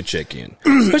we need to check in.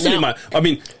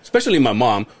 Especially my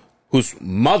mom, whose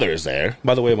mother is there.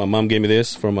 By the way, my mom gave me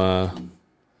this from my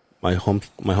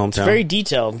hometown. It's very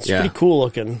detailed. It's pretty cool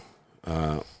looking.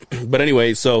 But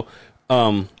anyway, so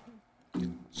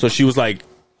she was like,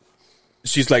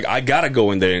 she's like, I gotta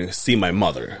go in there and see my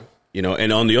mother,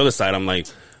 and on the other side, I'm like,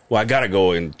 well, I gotta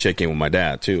go and check in with my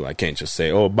dad too. I can't just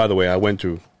say, oh, by the way, I went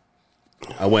there.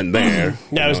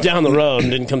 Yeah, I was down the road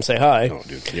and didn't come say hi. Oh,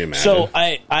 dude, can you imagine? So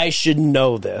I should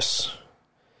know this,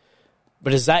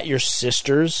 but is that your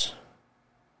sister's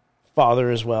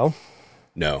father as well?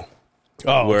 No.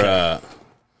 Oh, okay.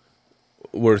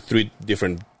 We're 3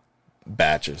 different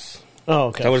batches. Oh,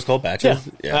 okay. Is that what it's called? Batches?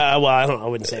 Yeah. Well, I don't know. I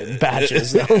wouldn't say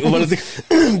batches. No. What is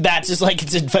it? Batches like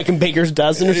it's a fucking baker's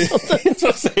dozen or something. That's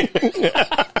what I'm saying.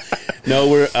 No,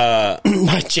 we're...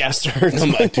 My chest hurts.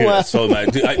 Dude, so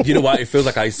bad. Dude, you know what? It feels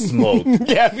like I smoked.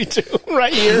 Yeah, me too.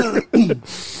 Right here.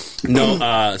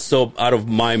 No, so out of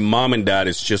my mom and dad,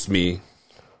 it's just me.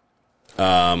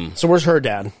 So where's her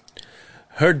dad?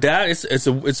 Her dad is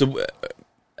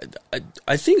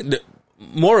I think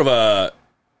more of a...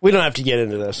 We don't have to get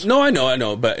into this. No, I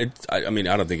know, but I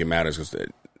don't think it matters because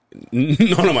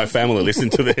none of my family listen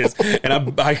to this, and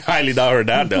I highly doubt her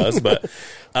dad does. But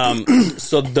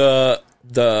so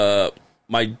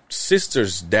my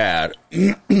sister's dad,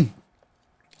 I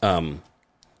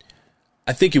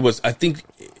think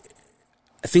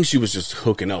she was just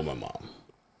hooking up with my mom,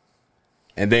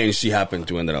 and then she happened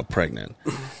to end up pregnant.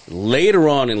 Later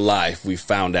on in life, we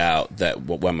found out that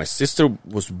when my sister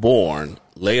was born,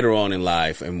 later on in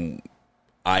life, and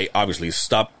I obviously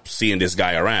stopped seeing this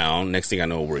guy around. Next thing I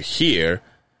know, we're here.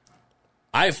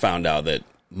 I found out that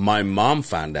my mom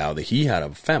found out that he had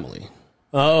a family.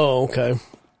 Oh, okay.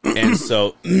 And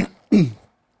so,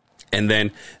 and then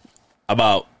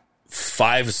about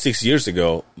 5 or 6 years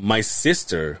ago, my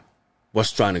sister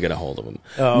was trying to get a hold of him.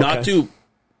 Oh, okay. Not to,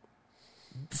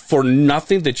 for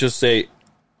nothing to just say,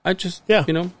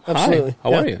 absolutely. Hi,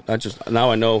 how are you?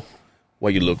 Now I know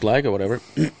what you look like or whatever.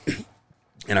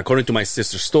 And according to my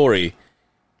sister's story,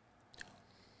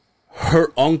 her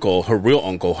real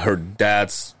uncle, her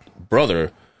dad's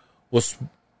brother, was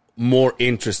more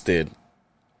interested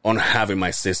on having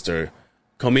my sister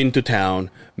come into town,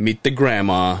 meet the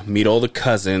grandma, meet all the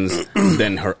cousins,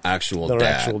 than her actual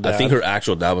dad. I think her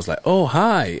actual dad was like, "Oh,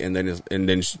 hi," and then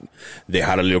they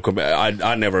had a little.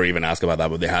 I never even asked about that,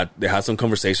 but they had some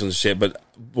conversations and shit. But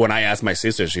when I asked my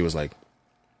sister, she was like,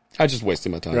 "I just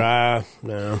wasted my time."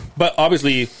 No. But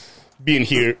obviously, being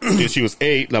here, she was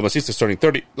 8. Now my sister's turning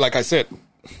 30. Like I said,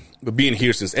 but being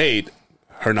here since 8,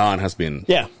 her non has been.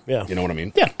 Yeah. You know what I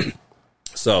mean? Yeah.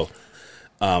 So,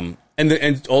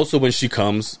 and also when she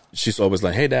comes, she's always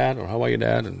like, "Hey, Dad," or "How are you,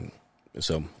 Dad?" And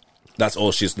so that's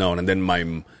all she's known. And then my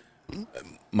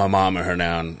mom and her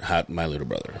now had my little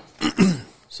brother.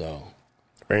 So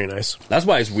very nice. That's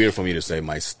why it's weird for me to say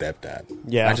my stepdad.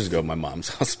 Yeah, I just go my mom's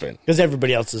husband because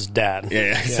everybody else is dad.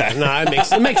 Yeah, exactly. No,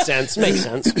 it makes sense. Makes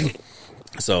sense.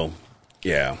 So,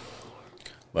 yeah,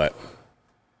 but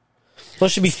well, it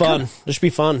should be fun. It should be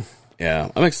fun.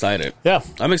 Yeah, I'm excited. Yeah.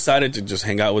 I'm excited to just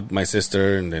hang out with my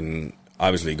sister and then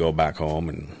obviously go back home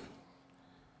and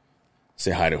say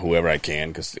hi to whoever I can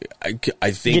because I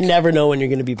think you never know when you're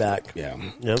going to be back. Yeah.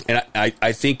 Yep. And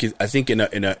I think in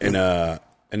the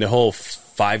whole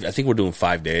 5, I think we're doing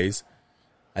 5 days.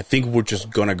 I think we're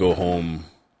just going to go home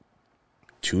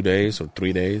 2 days or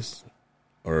 3 days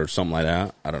or something like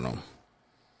that. I don't know.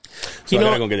 So I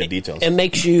gotta go get the details. It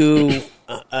makes you.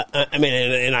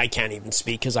 And I can't even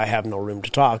speak because I have no room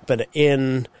to talk. But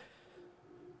in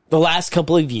the last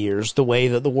couple of years, the way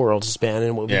that the world has been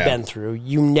and what we've been through,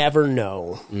 you never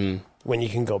know when you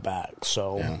can go back.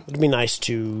 So it'd be nice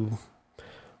to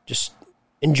just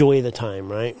enjoy the time,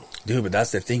 right? Dude, but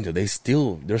that's the thing, though.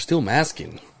 They're still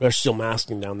masking. They're still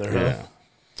masking down there, huh?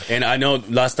 And I know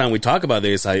last time we talked about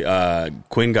this,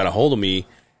 Quinn got a hold of me,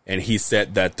 and he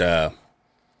said that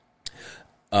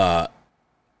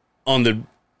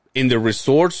in the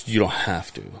resorts you don't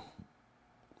have to.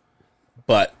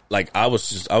 But like I was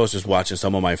just watching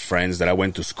some of my friends that I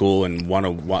went to school, and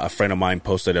a friend of mine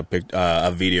posted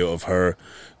a video of her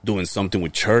doing something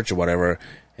with church or whatever,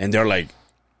 and they're like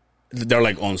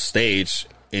on stage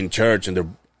in church, and they're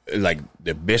like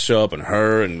the bishop and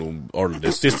her or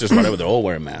the sisters, whatever, they're all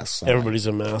wearing masks. Everybody's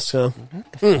a mask, huh?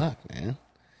 What the fuck, man?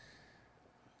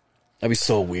 That'd be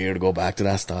so weird to go back to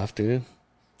that stuff, dude.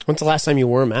 When's the last time you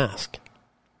wore a mask?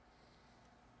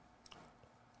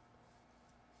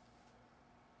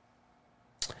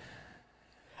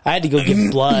 I had to go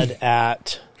get blood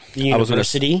at the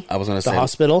university. I was gonna the say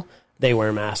hospital. They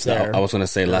wear masks there. I was gonna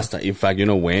say last time. In fact, you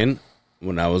know when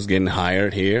I was getting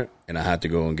hired here, and I had to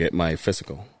go and get my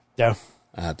physical. Yeah,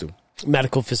 I had to.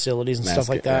 Medical facilities and stuff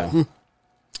like that. Yeah.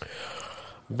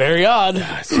 Very odd.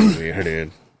 It's so weird,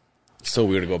 dude. It's so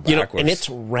weird to go backwards. And it's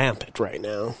rampant right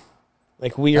now.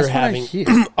 Like we are That's what I having hear.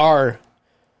 our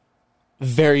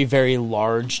very, very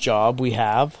large job we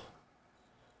have.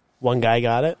 One guy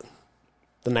got it.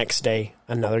 The next day,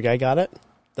 another guy got it.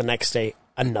 The next day,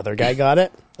 another guy got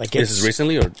it. Like This is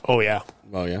recently, or oh yeah,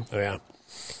 oh yeah, yeah,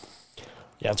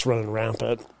 it's running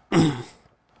rampant.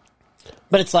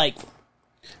 But it's like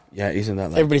yeah. Isn't that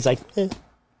like everybody's like,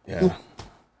 yeah?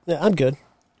 yeah, I'm good.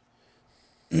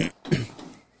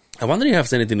 I wonder if it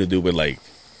has anything to do with like,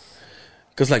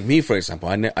 because like me, for example,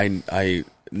 I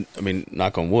mean,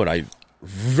 knock on wood, I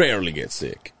rarely get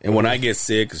sick. And when I get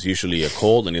sick, it's usually a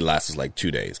cold, and it lasts like 2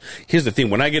 days. Here's the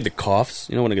thing. When I get the coughs,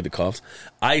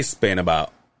 I spend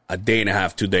about a day and a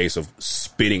half, 2 days of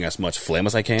spitting as much phlegm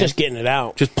as I can. Just getting it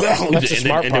out. Just That's the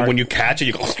smart and part. then when you catch it,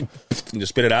 you go and just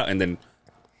spit it out, and then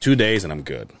 2 days, and I'm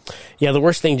good. Yeah, the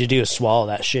worst thing to do is swallow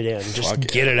that shit in. Just Fuck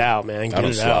get it out, man. Get I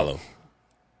don't it swallow. out.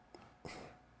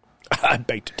 I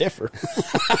beg to differ.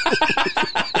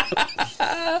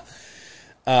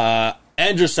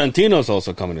 Andrew Santino's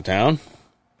also coming to town.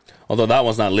 Although that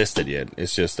one's not listed yet.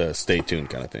 It's just a stay tuned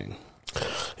kind of thing.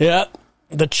 Yeah,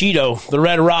 the Cheeto, the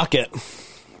Red Rocket.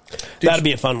 That'd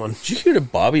be a fun one. Did you hear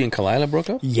that Bobby and Kalila broke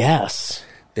up? Yes.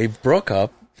 They broke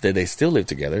up. They still live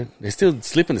together. They still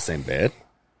sleep in the same bed.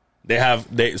 They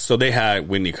had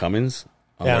Whitney Cummings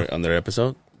on their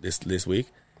episode this week,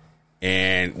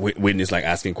 and Whitney's like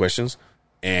asking questions,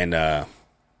 and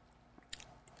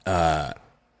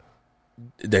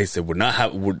they said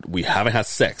we haven't had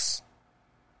sex,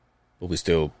 but we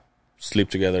still sleep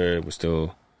together. We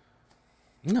still,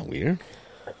 isn't that weird?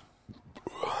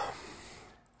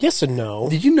 Yes and no.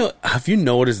 Have you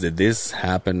noticed that this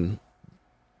happened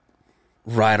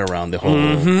right around the whole?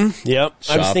 Mm-hmm. Yep,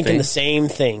 I was thinking thing? the same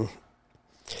thing.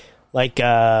 Like,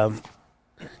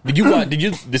 Did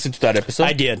you listen to that episode?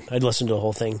 I did. I'd listen to the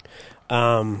whole thing.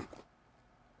 I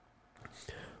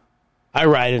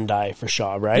ride and die for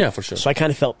Shaw, right? Yeah, for sure. So I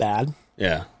kind of felt bad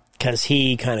Yeah, because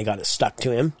he kind of got it stuck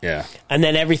to him. yeah. And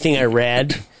then everything I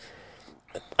read,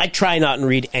 I try not and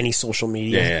read any social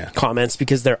media comments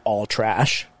because they're all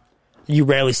trash. You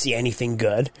rarely see anything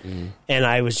good. And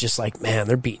I was just like, man,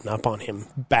 they're beating up on him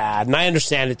bad. And I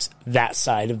understand it's that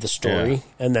side of the story. Yeah.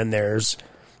 And then there's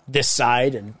this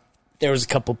side. And there was a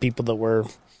couple people that were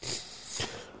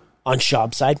on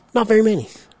Schaub's side. Not very many.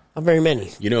 Not very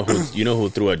many. You know who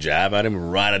threw a jab at him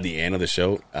right at the end of the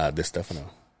show? Di Stefano.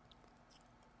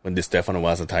 When Di Stefano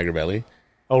was a Tiger Belly.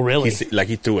 Oh, really?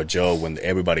 He threw a joke when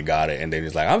everybody got it, and then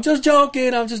he's like, I'm just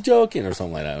joking, or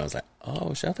something like that. And I was like,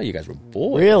 oh, shit, I thought you guys were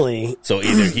boys. Really? So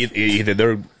either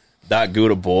they're that good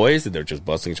of boys, that they're just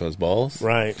busting each other's balls.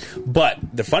 Right. But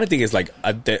the funny thing is, like,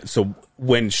 so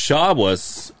when Shaw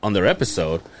was on their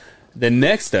episode, the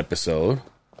next episode,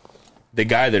 the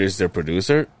guy that is their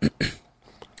producer,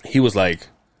 he was like,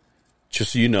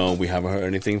 just so you know, we haven't heard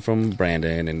anything from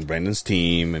Brandon and Brandon's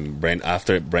team. And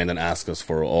after Brandon asked us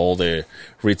for all the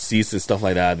receipts and stuff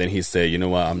like that, then he said, you know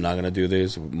what, I'm not going to do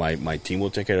this. My team will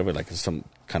take care of it. Like some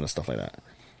kind of stuff like that.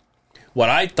 What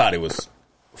I thought it was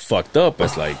fucked up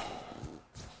is like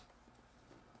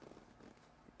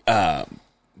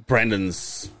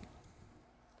Brandon's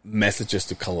messages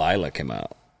to Kalila came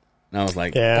out. And I was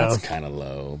like, that's kind of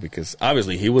low because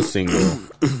obviously he was single.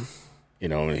 You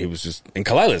know, he was just... And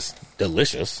Kalila's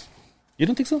delicious. You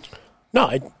don't think so? No,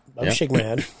 I would shake my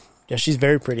head. Yeah, she's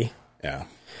very pretty. Yeah.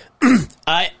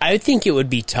 I think it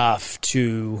would be tough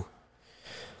to...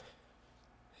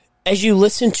 As you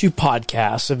listen to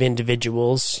podcasts of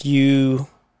individuals, you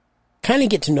kind of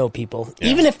get to know people. Yeah.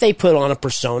 Even if they put on a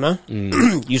persona,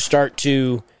 you start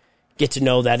to get to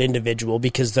know that individual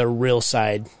because their real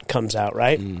side comes out,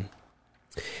 right?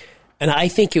 And I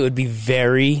think it would be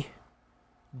very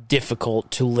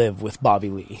difficult to live with Bobby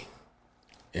Lee.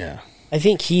 Yeah. I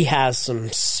think he has some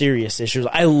serious issues.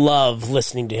 I love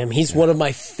listening to him. He's one of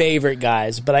my favorite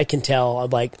guys, but I can tell, I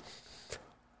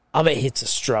bet it's a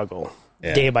struggle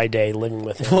day by day living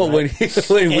with him. Well, right?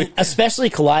 And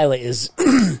especially Kalila is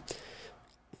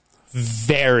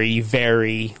very,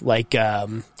 very, like,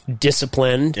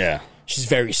 disciplined. Yeah. She's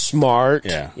very smart.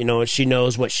 Yeah. You know, she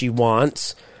knows what she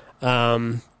wants.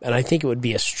 And I think it would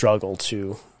be a struggle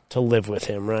to live with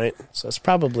him, right? So it's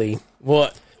probably...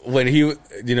 Well, when he,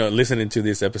 listening to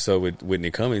this episode with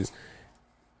Whitney Cummings,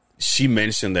 she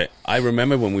mentioned that I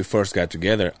remember when we first got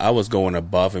together, I was going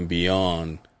above and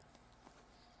beyond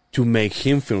to make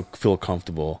him feel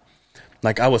comfortable.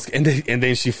 Like I was, and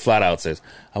then she flat out says,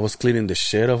 I was cleaning the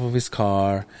shit off of his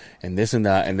car and this and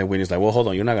that. And then Whitney's like, well, hold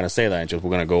on, you're not going to say that. And just,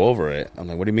 we're going to go over it. I'm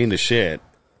like, what do you mean the shit?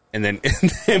 And then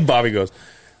Bobby goes,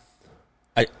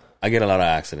 I get a lot of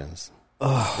accidents.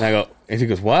 Oh. And I go, and he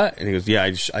goes, what? And he goes, yeah,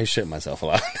 I shit myself a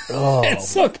lot. Oh. And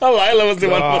so Kalila was the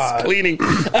one who was cleaning.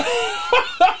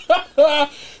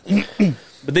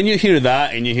 But then you hear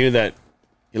that, and you hear that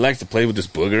he likes to play with his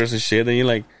boogers and shit, and you're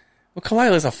like, well,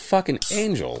 Kalila's a fucking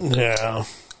angel. Yeah.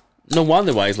 No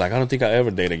wonder why he's like, I don't think I'll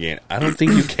ever date again. I don't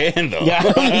think you can, though. Yeah, I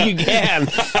don't think you can.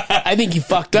 I think you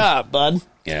fucked up, bud.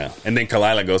 Yeah. And then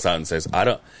Kalila goes out and says,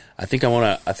 I think I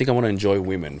want to enjoy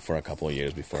women for a couple of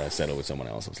years before I settle with someone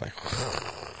else. I was like,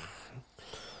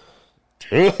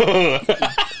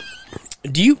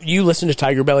 do you listen to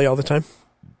Tiger Belly all the time?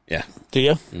 Yeah. Do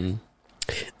you? Mm-hmm.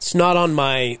 It's not on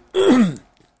my replay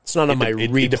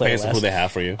It depends list. on who they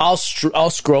have for you. I'll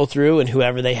scroll through, and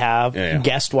whoever they have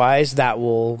guest wise, that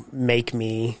will make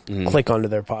me click onto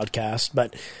their podcast.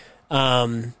 But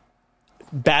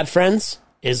Bad Friends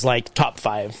is like top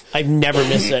 5. I've never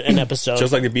missed an episode.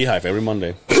 Just like the Beehive every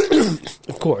Monday.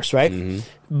 Of course, right? Mm-hmm.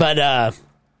 But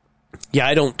yeah,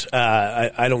 I don't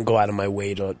go out of my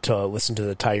way to listen to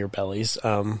the Tiger Bellies.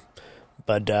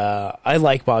 But I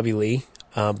like Bobby Lee.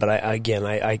 But I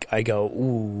go,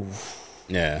 ooh.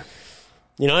 Yeah.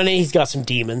 And he's got some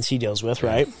demons he deals with,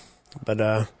 right?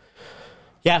 But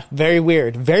yeah, very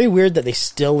weird. Very weird that they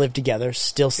still live together,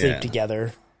 still sleep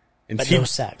together. And but no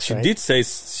sex, right? He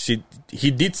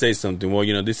did say something.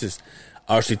 Well, this is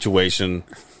our situation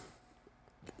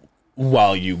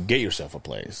while you get yourself a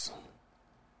place.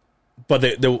 But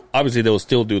they obviously they'll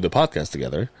still do the podcast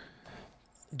together.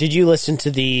 Did you listen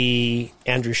to the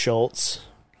Andrew Schultz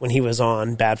when he was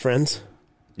on Bad Friends?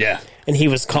 Yeah. And he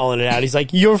was calling it out. He's like,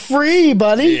 you're free,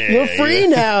 buddy. You're free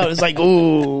now. It's like,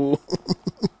 ooh.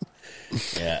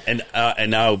 Yeah.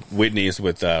 And now Whitney is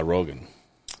with Rogan.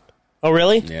 Oh,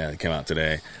 really? Yeah, it came out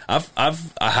today. I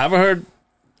haven't heard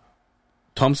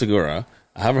Tom Segura.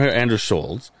 I haven't heard Andrew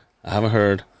Schultz. I've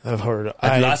heard.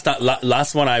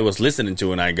 Last one I was listening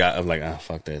to, and I was like, oh,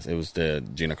 fuck this. It was the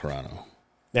Gina Carano.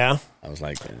 Yeah. I was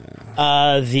like,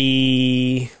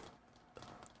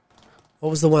 what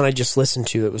was the one I just listened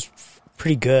to? It was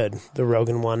pretty good. The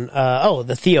Rogan one.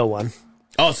 The Theo one.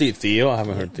 Oh, see, Theo. I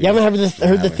haven't heard Theo. You haven't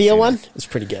heard the Theo one? It's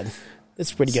pretty good.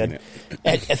 It's pretty good.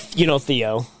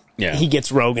 Theo. Yeah. He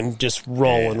gets Rogan just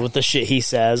rolling with the shit he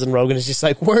says, and Rogan is just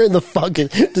like, where in the fuck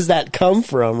does that come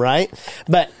from, right?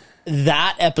 But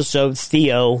that episode,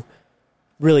 Theo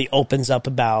really opens up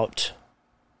about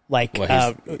like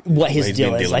what his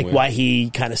deal is, like why he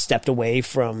kind of stepped away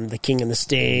from the King and the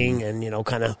Sting, and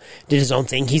kind of did his own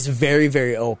thing. He's very,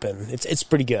 very open. It's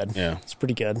pretty good. Yeah, it's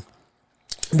pretty good.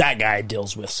 That guy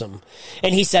deals with some,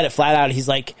 and he said it flat out. He's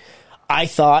like, I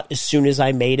thought as soon as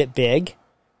I made it big,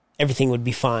 everything would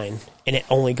be fine, and it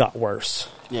only got worse.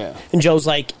 Yeah. And Joe's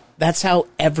like, that's how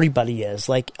everybody is.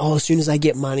 Like, as soon as I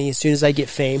get money, as soon as I get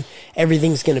fame,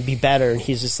 everything's going to be better. And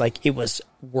he's just like, it was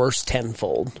worse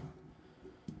tenfold.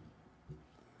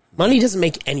 Money doesn't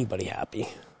make anybody happy.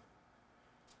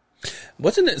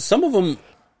 Wasn't it? Some of them,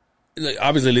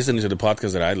 obviously listening to the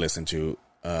podcast that I listen to,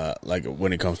 like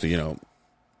when it comes to,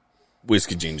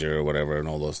 Whiskey Ginger or whatever and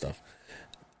all those stuff.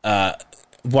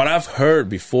 What I've heard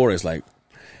before is like,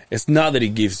 it's not that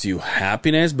it gives you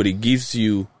happiness, but it gives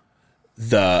you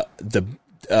the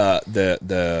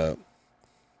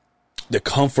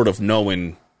comfort of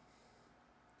knowing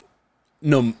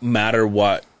no matter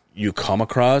what you come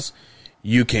across,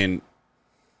 you can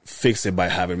fix it by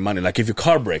having money. Like if your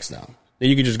car breaks down, then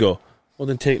you can just go, well,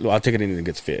 then I'll take it in and it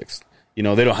gets fixed. They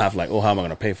don't have like, how am I going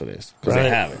to pay for this? Because they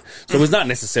have it. So it's not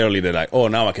necessarily that like,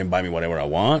 now I can buy me whatever I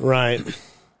want. Right.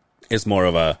 It's more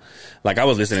of a, like I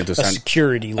was listening to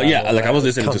security level. Yeah, like I was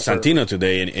listening to Santino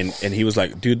today, and he was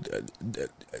like, dude,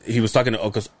 he was talking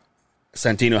because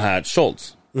Santino had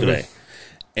Schultz today,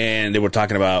 and they were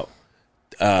talking about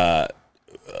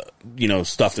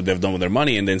stuff that they've done with their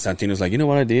money. And then Santino's like, you know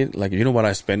what I did? Like, you know what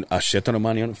I spent a shit ton of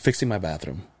money on? Fixing my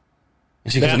bathroom.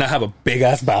 And she goes, and I have a big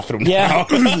ass bathroom now.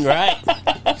 Right.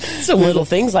 So little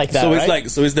things like that. So it's right?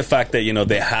 it's the fact that,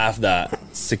 they have that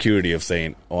security of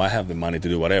saying, oh, I have the money to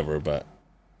do whatever, but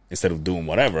instead of doing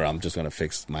whatever, I'm just going to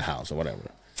fix my house or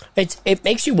whatever. It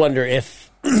makes you wonder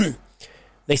if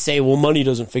they say, well, money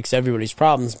doesn't fix everybody's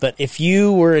problems. But if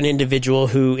you were an individual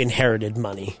who inherited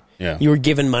money, you were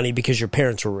given money because your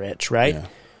parents were rich, right? Yeah.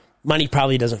 Money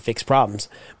probably doesn't fix problems.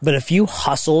 But if you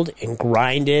hustled and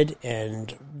grinded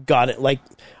and got it,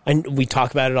 we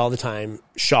talk about it all the time,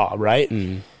 Shaw, right?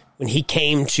 Mm. When he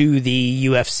came to the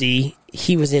UFC,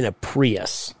 he was in a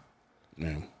Prius.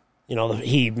 Yeah.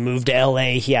 He moved to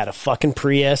LA, he had a fucking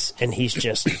Prius, and he's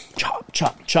just chop,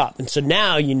 chop, chop. And so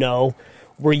now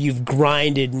where you've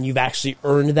grinded and you've actually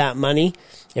earned that money,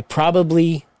 it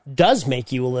probably does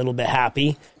make you a little bit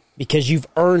happy because you've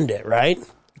earned it, right?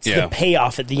 It's the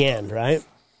payoff at the end, right?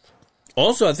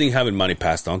 Also, I think having money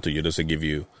passed on to you doesn't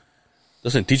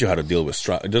teach you how to deal with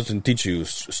struggle. It doesn't teach you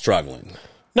struggling.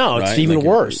 No, it's even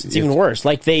worse. It's even worse.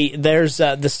 Like there's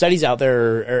the studies out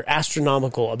there are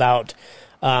astronomical about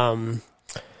what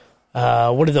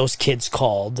are those kids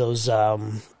called? Those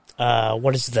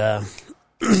what is the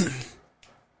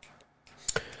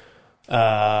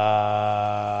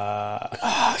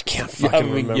I can't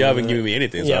fucking remember. You haven't given me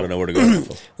anything, so I don't know where to go.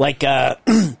 Like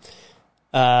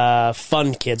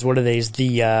fun kids. What are these?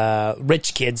 The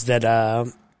rich kids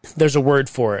that there's a word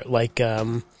for it. Like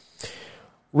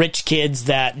rich kids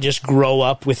that just grow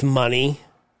up with money.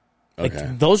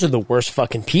 Like those are the worst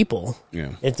fucking people.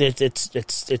 Yeah,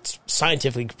 it's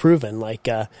scientifically proven. Like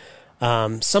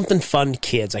something fun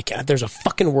kids. There's a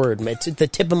fucking word. It's at the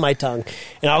tip of my tongue,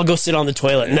 and I'll go sit on the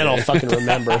toilet, and then I'll fucking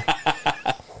remember.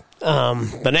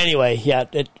 But anyway, yeah.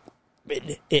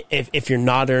 If you're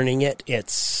not earning it,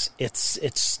 it's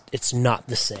not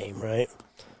the same, right?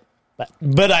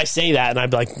 But I say that, and I'd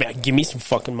be like, man, give me some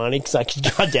fucking money, because I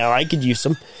could use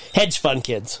some hedge fund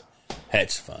kids.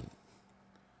 Hedge fund.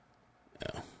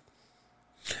 Yeah.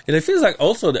 And it feels like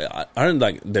also aren't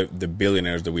like the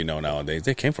billionaires that we know nowadays,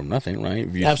 they came from nothing, right?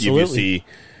 Absolutely. You see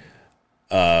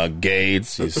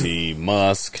Gates, you see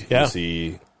Musk, you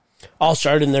see... all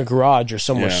started in their garage or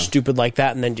somewhere stupid like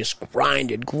that, and then just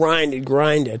grinded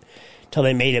until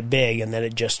they made it big, and then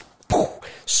it just...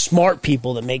 smart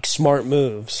people that make smart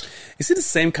moves. Is it the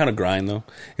same kind of grind, though?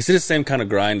 Is it the same kind of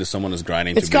grind as someone is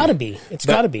grinding It's got to be. It's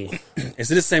got to be.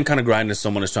 Is it the same kind of grind as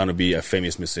someone is trying to be a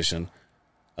famous musician,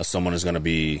 as someone is going to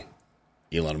be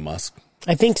Elon Musk?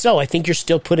 I think so. I think you're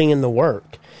still putting in the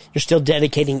work. You're still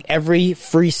dedicating every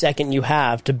free second you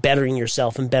have to bettering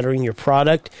yourself and bettering your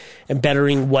product and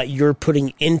bettering what you're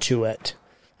putting into it.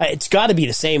 It's got to be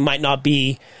the same. Might not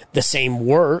be the same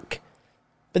work,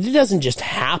 but it doesn't just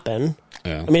happen.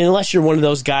 Yeah. I mean, unless you're one of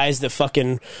those guys that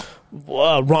fucking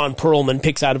Ron Perlman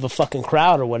picks out of a fucking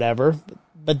crowd or whatever.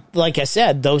 But like I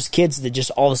said, those kids that just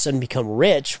all of a sudden become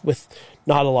rich with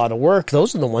not a lot of work,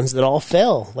 those are the ones that all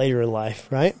fail later in life,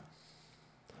 right?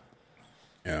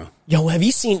 Yeah. Yo, have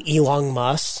you seen Elon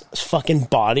Musk's fucking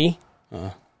body?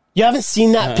 You haven't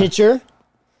seen that picture?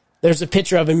 There's a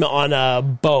picture of him on a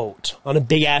boat, on a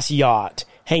big-ass yacht,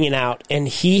 hanging out, and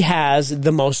he has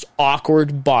the most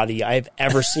awkward body I've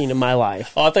ever seen in my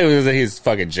life. Oh, I thought it was that he's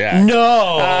fucking jacked.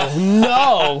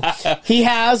 No. He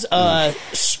has a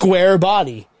square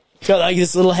body. He's got like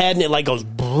this little head, and it like goes...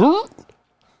 brrr.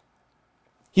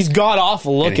 He's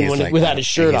god-awful looking without his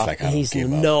shirt off. Like, he's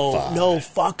no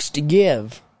fucks to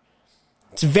give.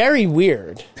 It's very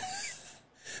weird.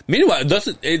 Meanwhile,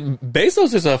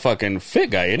 Bezos is a fucking fit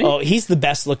guy, isn't he? Oh, he's the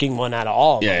best-looking one out of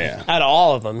all of them. Yeah. Out of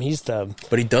all of them, he's the...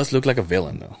 But he does look like a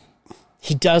villain, though.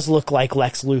 He does look like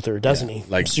Lex Luthor, doesn't he?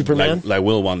 Like Superman? Like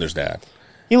Will Wonder's dad.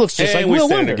 He looks just like Will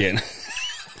Wonder. Again.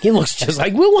 He looks just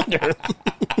like Will Wonder.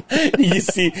 Do you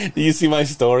see my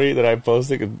story that I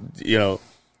posted? You know...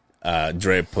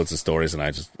 Dre puts the stories, and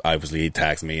obviously he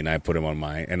tags me, and I put him on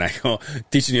mine, and I go,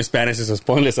 teaching you Spanish is as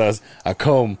pointless as a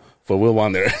comb for Will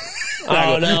Wonder.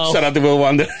 Oh, no. Shout out to Will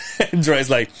Wonder. And Dre's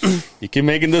like, you keep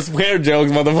making those hair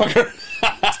jokes, motherfucker.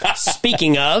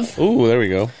 Speaking of... Ooh, there we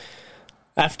go.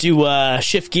 I have to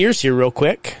shift gears here real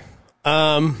quick.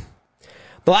 The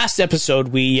last episode,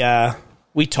 we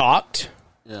talked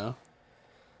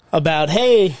about,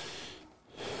 hey...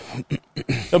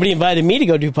 Nobody invited me to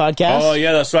go do podcasts. Oh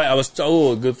yeah, that's right.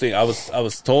 Good thing. I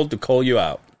was told to call you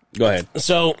out. Go ahead.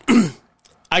 So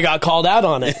I got called out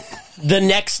on it. The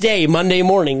next day, Monday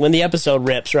morning, when the episode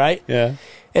rips, right? Yeah.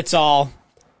 It's all,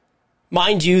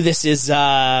 mind you, this is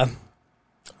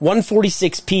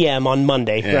 1:46 p.m. on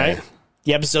Monday, right? Yeah.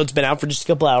 The episode's been out for just a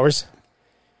couple hours.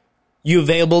 You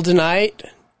available tonight,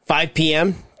 5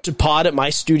 p.m., to pod at my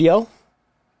studio?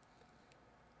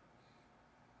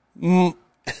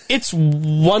 It's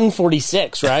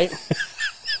 1:46, right?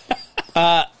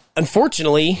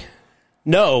 Unfortunately,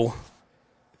 no.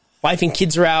 Wife and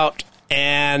kids are out,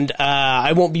 and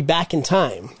I won't be back in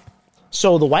time.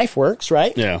 So the wife works,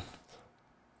 right? Yeah.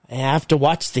 I have to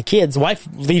watch the kids. The wife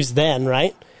leaves then,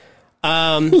 right?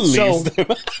 Leaves them.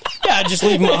 Yeah, just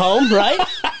leave them at home, right?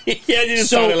 Yeah, you just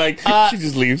So, sounded like she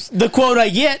just leaves. The quote I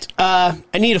get, I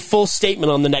need a full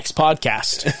statement on the next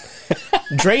podcast.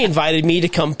 Dre invited me to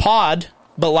come pod,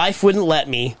 but life wouldn't let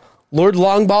me. Lord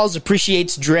Longballs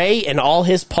appreciates Dre and all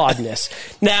his podness.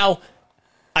 Now,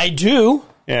 I do.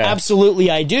 Yeah.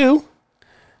 Absolutely I do.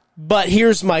 But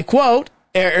here's my quote,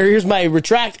 or here's my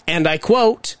retract, and I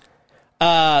quote,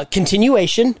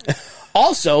 continuation.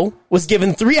 Also, was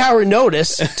given 3-hour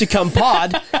notice to come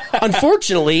pod.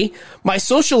 Unfortunately, my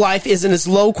social life isn't as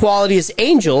low quality as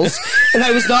Angel's, and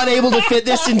I was not able to fit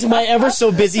this into my ever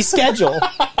so busy schedule.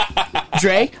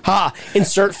 Dre,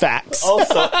 insert facts.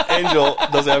 Also, Angel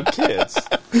doesn't have kids.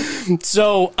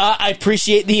 So, I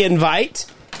appreciate the invite.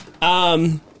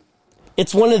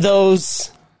 It's one of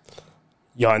those,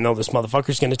 I know this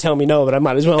motherfucker's going to tell me no, but I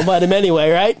might as well invite him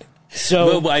anyway, right?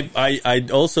 So well, I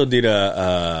also did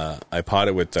I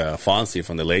potted with Fonzie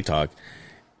from the Late Talk,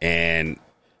 and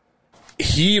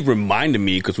he reminded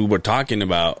me because we were talking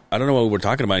about, I don't know what we were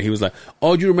talking about. He was like,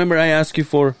 "Oh, do you remember I asked you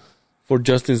for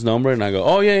Justin's number?" And I go,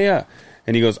 "Oh yeah."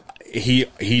 And he goes, he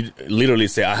literally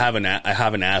said, I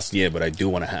haven't asked yet, but I do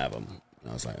want to have him." And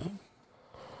I was like, "Oh."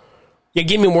 Yeah,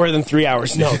 give me more than 3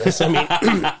 hours notice.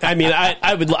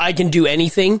 I can do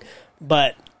anything,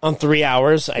 but on 3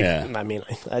 hours,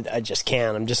 I just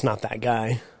can't. I'm just not that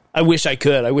guy. I wish I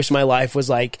could. I wish my life was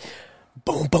like,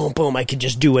 boom, boom, boom. I could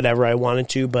just do whatever I wanted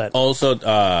to, but also,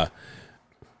 I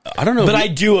don't know. But I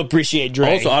do appreciate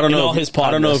Dre. Also, I don't know.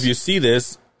 I don't know if you see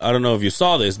this. I don't know if you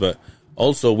saw this, but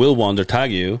also Will Wonder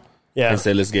tag you and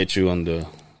say, "Let's get you on the."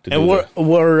 And we're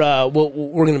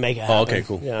gonna make it happen. Oh, okay,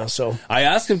 cool. Yeah. So I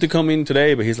asked him to come in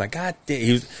today, but he's like, "God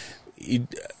damn!"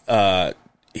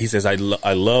 He says, I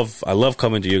love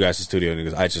coming to you guys' studio." And he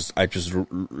goes, I just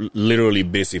literally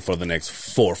busy for the next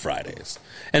 4 Fridays."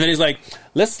 And then he's like,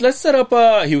 let's set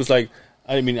up. He was like,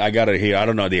 I got it here. I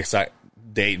don't know the exact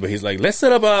date, but he's like, "Let's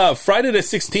set up Friday the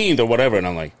 16th or whatever." And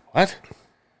I'm like, "What?"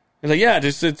 He's like, "Yeah,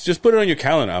 just put it on your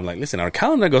calendar." I'm like, "Listen, our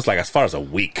calendar goes like as far as a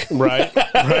week, right?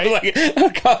 Like, our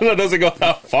calendar doesn't go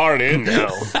that far, dude." No.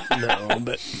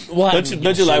 But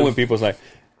don't you like when people's like,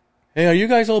 "Hey, are you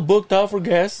guys all booked out for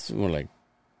guests?" And we're like,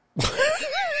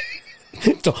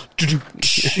 "It's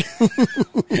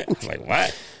like,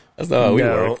 what? That's not how we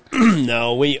work."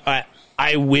 No,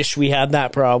 I wish we had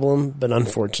that problem, but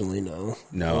unfortunately, no.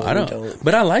 No, I don't.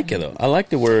 But I like it though. I like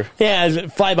that we're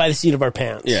fly by the seat of our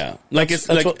pants. Yeah, like it's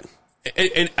like,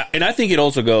 and I think it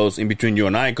also goes in between you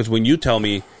and I, because when you tell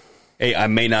me, "Hey, I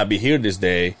may not be here this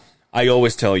day," I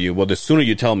always tell you, "Well, the sooner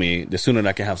you tell me, the sooner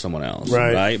I can have someone else."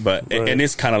 Right? But and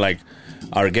it's kind of like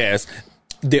our guest.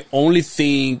 The only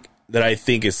thing that I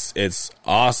think is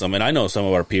awesome, and I know some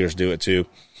of our peers do it too,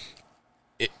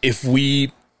 if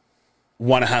we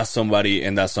want to have somebody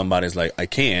and that somebody's like, "I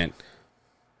can't,"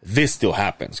 this still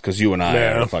happens because you and I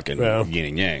are fucking yin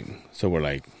and yang. So we're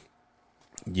like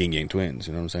yin yang twins,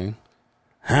 you know what I'm saying?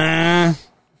 Huh?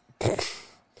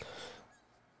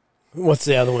 What's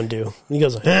the other one do? He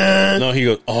goes, huh? No, he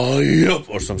goes, "Oh, yep,"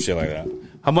 or some shit like that.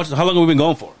 How long have we been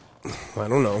going for? I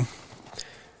don't know.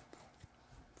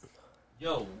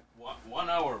 Yo, 1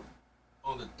 hour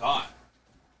on the dot.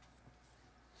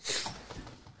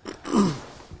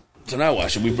 So now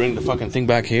what? Should we bring the fucking thing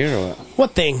back here or what?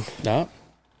 What thing? No?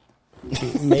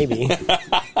 Maybe.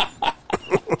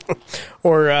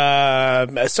 Or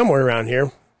somewhere around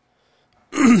here.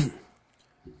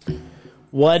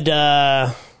 What,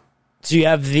 so you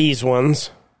have these ones.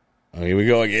 Oh, here we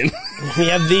go again. You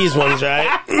have these ones,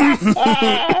 right?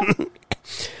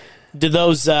 Do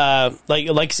those, like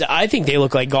I said, I think they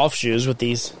look like golf shoes with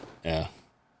these. Yeah.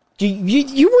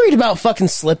 You worried about fucking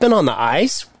slipping on the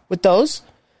ice with those?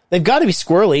 They've got to be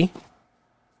squirrely.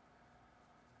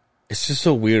 It's just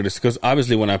so weird. It's because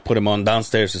obviously when I put them on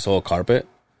downstairs, it's all carpet.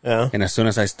 Yeah. And as soon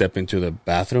as I step into the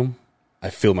bathroom, I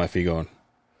feel my feet going.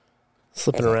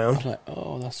 Slipping around. I'm like,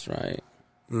 oh, that's right.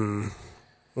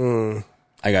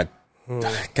 I got...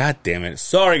 God damn it.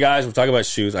 Sorry, guys. We're talking about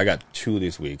shoes. I got 2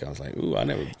 this week. I was like, ooh,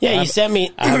 Yeah, you sent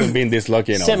me... I haven't been this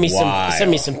lucky in a while.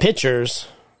 Sent me some pictures.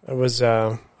 I was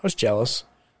jealous.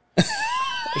 I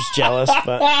was jealous,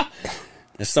 but...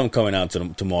 There's some coming out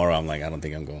tomorrow. I'm like, I don't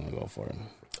think I'm going to go for it.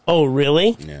 Oh,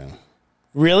 really? Yeah.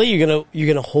 Really? You're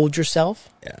gonna hold yourself?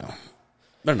 Yeah.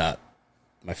 They're not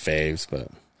my faves, but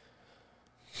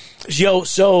Yo,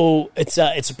 so it's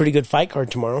a pretty good fight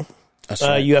card tomorrow. that's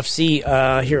right.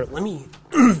 UFC. Here, let me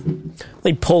let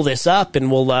me pull this up,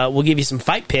 and we'll give you some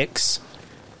fight picks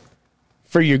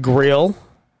for your grill.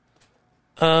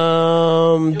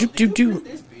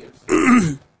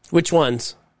 Which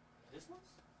ones?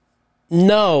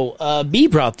 No, B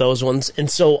brought those ones, and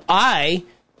so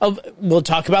we'll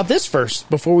talk about this first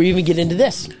before we even get into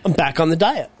this. I'm back on the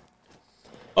diet.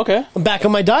 Okay. I'm back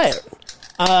on my diet.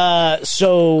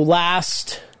 So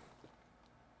last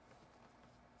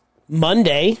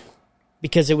Monday,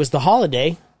 because it was the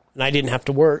holiday and I didn't have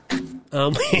to work,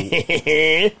 You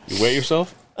weigh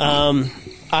yourself?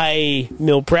 I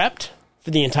meal prepped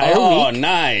for the entire Oh, week.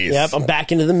 nice. Yep, I'm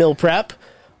back into the meal prep.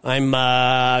 I'm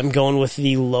going with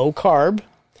the low carb.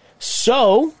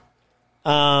 So,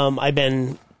 I've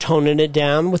been toning it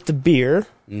down with the beer,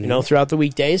 throughout the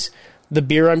weekdays. The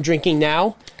beer I'm drinking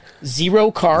now,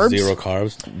 0 carbs. 0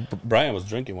 carbs. Brian was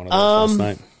drinking one of those last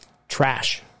night.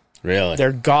 Trash. Really?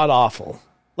 They're god awful.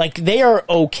 Like, they are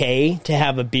okay to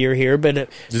have a beer here, but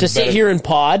to sit better- here and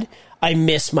pod, I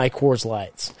miss my Coors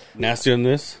Lights. Nastier than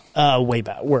this? Way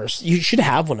bad, worse. You should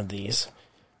have one of these.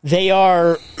 They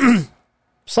are.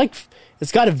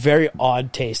 It's got a very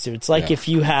odd taste to it. It's like if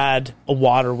you had a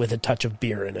water with a touch of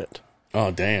beer in it.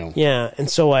 Oh, damn. Yeah, and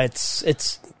so it's.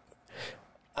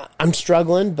 I'm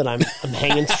struggling, but I'm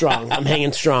hanging strong. I'm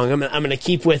hanging strong. I'm gonna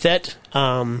keep with it.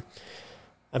 I'm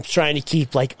trying to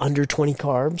keep like under 20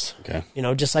 carbs. Okay.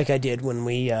 Just like I did when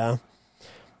we.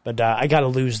 But I gotta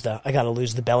lose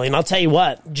the belly, and I'll tell you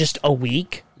what, just a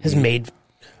week has made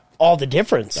all the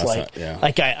difference.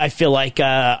 I feel like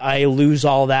I lose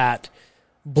all that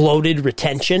bloated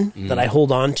retention that I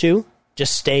hold on to,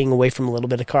 just staying away from a little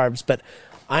bit of carbs. But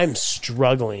I'm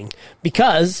struggling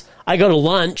because I go to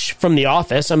lunch from the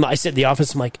office. I sit in the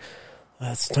office. I'm like,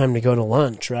 it's time to go to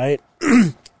lunch, right?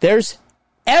 There's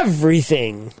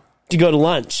everything to go to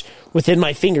lunch within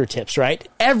my fingertips, right?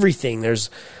 Everything. There's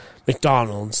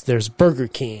McDonald's, there's Burger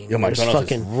King, Yo, there's McDonald's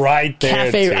fucking is right there.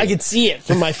 Cafe. Too. I could see it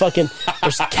from my fucking.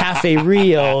 There's Cafe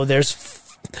Rio. There's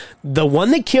the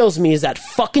one that kills me is that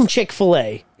fucking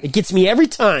Chick-fil-A. It gets me every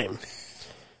time.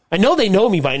 I know they know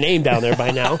me by name down there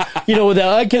by now. Can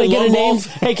I get a name? Balls.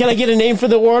 Hey, can I get a name for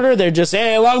the order? They're just,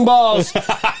 hey, long balls.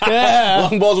 Yeah.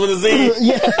 Long balls with a Z.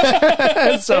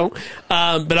 Yeah. So,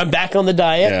 but I'm back on the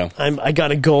diet. Yeah. I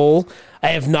got a goal. I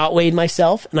have not weighed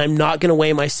myself, and I'm not going to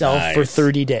weigh myself for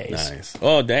 30 days. Nice.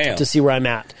 Oh, damn. To see where I'm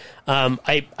at.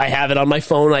 I have it on my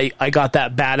phone. I got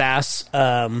that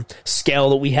badass scale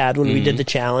that we had when we did the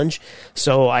challenge.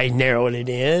 So I narrowed it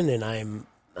in, and I'm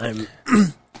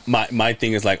My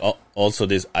thing is like also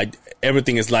this.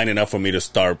 Everything is lining up for me to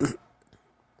start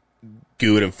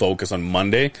good and focus on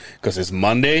Monday because it's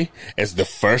Monday. It's the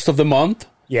first of the month.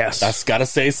 Yes, that's got to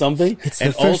say something. It's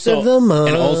the first of the month.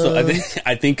 And also,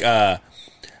 I think on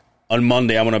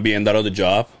Monday I'm gonna be in that other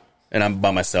job, and I'm by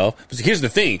myself. But here's the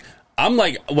thing: I'm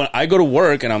like when I go to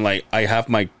work, and I'm like I have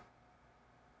my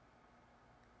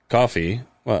coffee.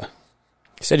 What?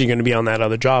 You said you're going to be on that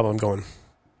other job. I'm going.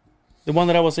 The one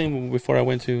that I was in before I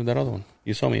went to that other one.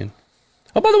 You saw me in.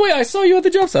 Oh, by the way, I saw you at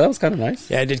the job site. That was kind of nice.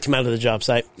 Yeah, I did come out of the job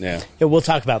site. Yeah, we'll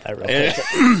talk about that real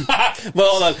quick. But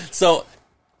hold on. So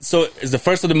it's the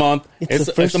first of the month.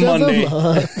 It's a Monday.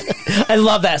 I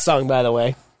love that song, by the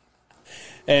way.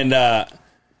 And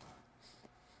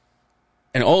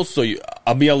also,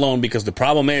 I'll be alone because the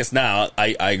problem is now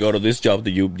I go to this job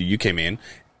that you came in,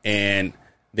 and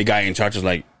the guy in charge is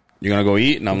like, "You're gonna go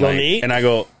eat," and I'm like, eat? and I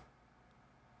go,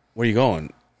 "Where are you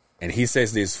going?" And he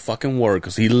says this fucking word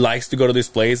because he likes to go to this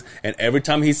place, and every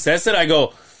time he says it, I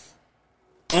go,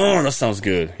 "Oh, that sounds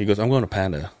good." He goes, "I'm going to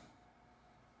Panda."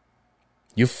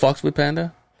 You fucks with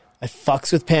Panda? I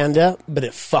fucks with Panda, but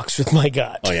it fucks with my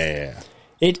gut. Oh yeah.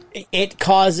 It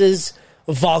causes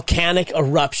volcanic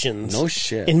eruptions. No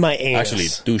shit. In my anus. Actually,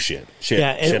 do shit.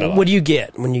 Yeah. And shit a lot. what do you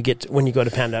get when you go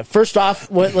to Panda? First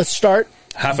off, let's start.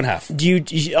 Half and half. So you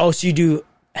do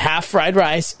half fried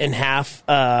rice and half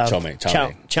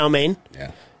chow mein.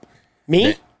 Yeah.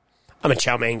 Me? I'm a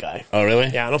chow mein guy. Oh really?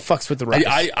 Yeah, I don't fucks with the rice.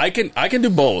 I can do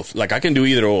both. Like I can do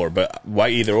either or, but why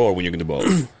either or when you can do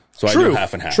both? So I do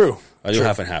half and half. True. I do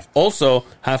half and half. Also,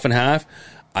 half and half.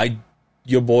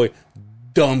 Your boy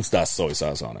dumps that soy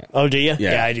sauce on it. Oh, do you?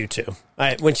 Yeah. Yeah, I do too.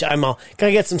 I'm all, can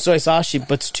I get some soy sauce? She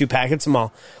puts 2 packets. I'm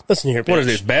all, listen here, bitch. What is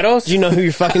this, Betos? Do you know who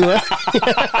you're fucking with?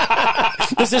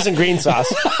 This isn't green sauce.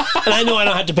 And I know I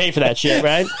don't have to pay for that shit,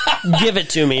 right? Give it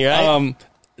to me, right?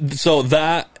 So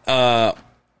that,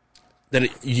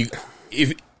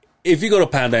 if you go to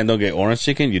Panda and don't get orange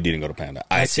chicken, you didn't go to Panda.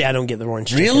 I say I don't get the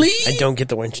orange chicken. Really? I don't get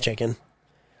the orange chicken.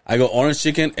 I go orange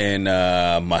chicken and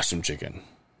mushroom chicken.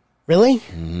 Really?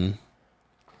 Mm-hmm.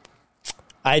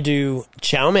 I do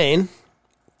chow mein.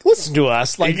 Listen to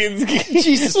us. Like,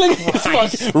 Jesus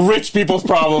Christ. Rich people's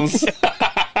problems.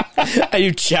 I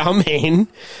do chow mein.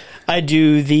 I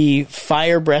do the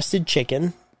fire-breasted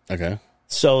chicken. Okay.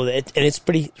 So it's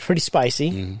pretty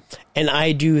spicy. And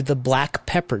I do the black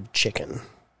peppered chicken.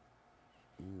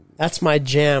 That's my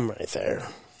jam right there.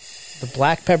 The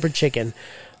black peppered chicken.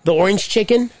 The orange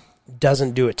chicken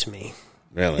doesn't do it to me.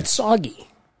 Really? It's soggy.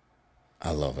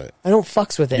 I love it. I don't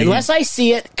fucks with it unless I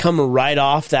see it come right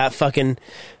off that fucking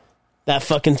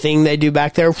thing they do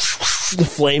back there, the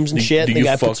flames and shit. The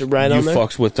guy puts it right on there. You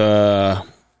fucks with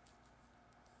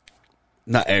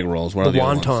not egg rolls. What are the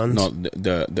wontons? Other ones?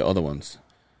 No, the other ones.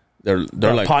 They're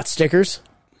like pot stickers.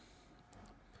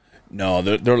 No,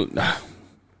 they're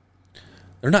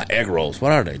not egg rolls.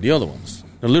 What are they? The other ones.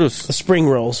 They're little the spring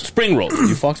rolls. Spring rolls.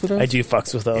 You fucks with those? I do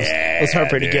fucks with those. Yeah, those are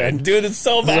pretty good. Dude, it's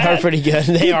so bad. Those are pretty good.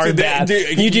 They are bad.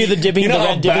 You do the dipping, the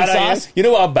red dipping sauce? You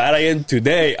know how bad I am?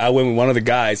 Today, I went with one of the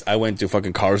guys. I went to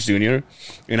fucking Carl's Jr.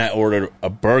 and I ordered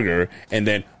a burger. And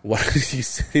then,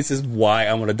 this is why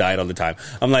I'm on a diet all the time.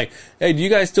 I'm like, hey, do you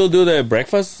guys still do the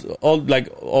breakfast all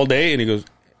day? And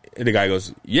the guy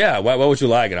goes, yeah, what would you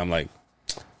like? And I'm like,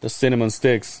 the cinnamon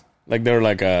sticks. Like, they're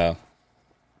like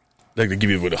they give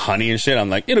you with honey and shit. I'm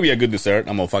like, it'll be a good dessert.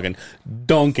 I'm gonna fucking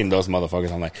dunk in those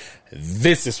motherfuckers. I'm like,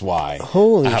 this is why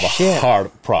I have a hard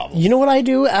problem. You know what I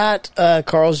do at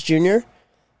Carl's Jr.?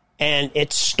 And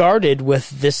it started with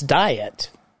this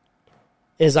diet.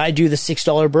 Is I do the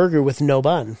 $6 burger with no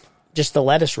bun, just the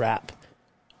lettuce wrap.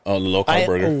 Oh, the low carb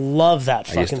burger. I love that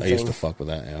fucking thing. I used to fuck with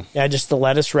that. Yeah. Yeah, just the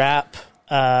lettuce wrap,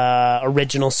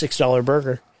 original $6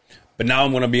 burger. But now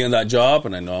I'm going to be in that job,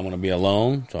 and I know I'm going to be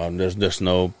alone, so there's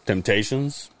no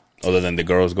temptations other than the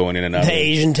girls going in and out. The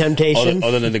Asian temptation.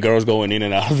 Other than the girls going in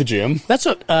and out of the gym. That's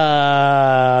what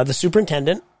the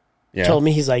superintendent told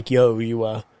me. He's like, yo,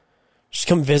 you just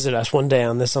come visit us one day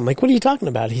on this. I'm like, what are you talking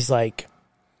about? He's like,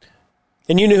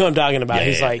 and you knew who I'm talking about.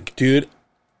 He's like, dude,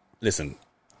 listen.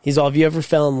 He's all, have you ever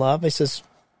fell in love? I says,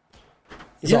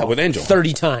 with Angel.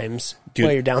 30 times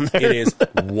while you're down there. It is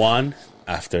one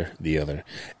after the other.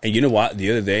 And you know what?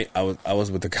 The other day, I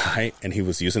was with the guy, and he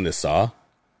was using the saw,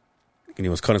 and he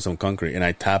was cutting some concrete, and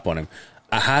I tap on him.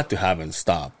 I had to have him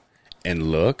stop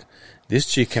and look. This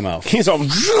chick came out. He's all...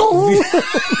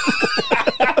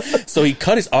 So he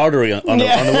cut his artery on the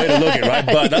way to look at, right?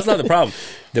 But that's not the problem.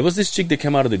 There was this chick that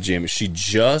came out of the gym. She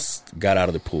just got out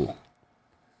of the pool.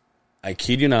 I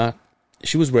kid you not.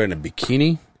 She was wearing a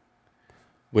bikini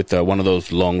with one of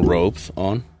those long ropes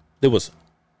on. It was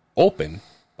open,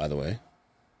 by the way.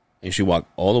 And she walked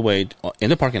all the way in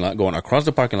the parking lot, going across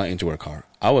the parking lot into her car.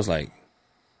 I was like,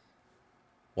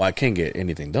 well, I can't get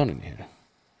anything done in here.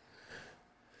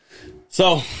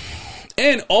 So,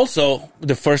 and also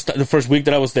the first week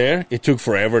that I was there, it took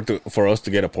forever for us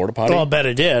to get a porta potty. Oh, I bet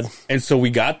it did. And so we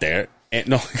got there, and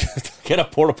get a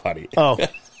porta potty. Oh,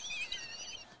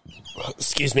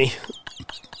 excuse me.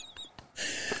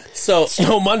 So it's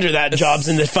no wonder that job's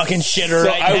in the fucking shitter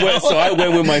now. I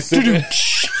went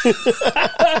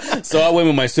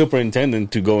with my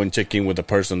superintendent to go and check in with the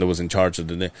person that was in charge of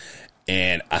the day,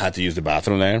 and I had to use the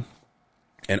bathroom there.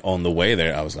 And on the way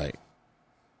there,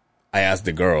 I asked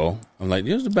the girl, I'm like,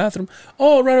 use the bathroom?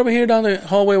 Oh, right over here down the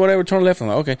hallway, whatever, turn left. I'm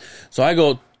like, okay. So I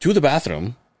go to the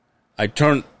bathroom, I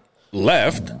turn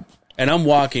left, and I'm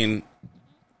walking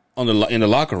in the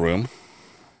locker room.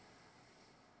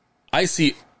 I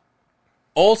see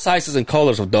all sizes and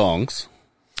colors of dongs.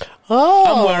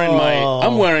 Oh.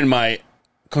 I'm wearing my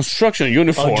construction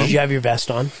uniform. Oh, did you have your vest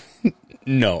on?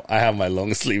 No, I have my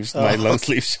long sleeves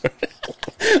shirt.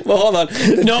 Well, hold on.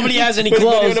 Nobody has any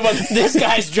clothes. This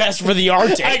guy's dressed for the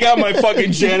Arctic. I got my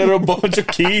fucking janitor bunch of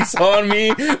keys on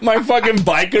me, my fucking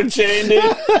biker chain,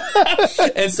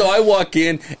 dude. And so I walk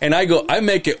in and I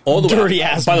make it all the way. Dirty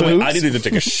ass By the way, boots. I needed to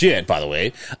take a shit, by the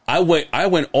way. I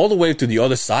went all the way to the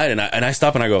other side and I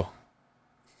stop and I go,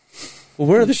 well,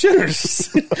 where are the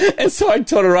shitters? And so I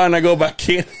turn around and I go back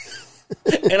in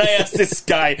and I asked this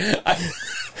guy,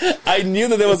 I knew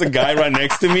that there was a guy right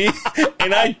next to me,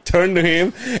 and I turned to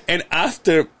him, and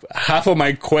after half of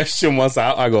my question was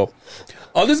out, I go,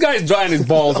 oh, this guy's drying his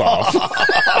balls off.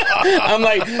 I'm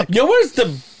like, yo, where's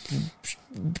the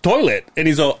toilet? And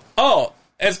he's all, oh,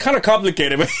 it's kind of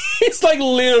complicated, but he's like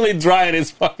literally drying his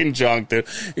fucking junk, dude.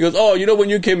 He goes, oh, you know when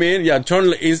you came in? Yeah,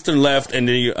 turn east and left, and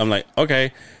then I'm like,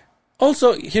 okay.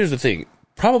 Also, here's the thing.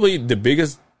 Probably the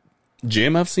biggest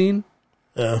gym I've seen,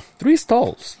 3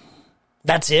 stalls.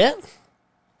 That's it?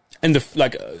 And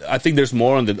I think there's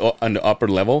more on the upper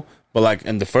level, but like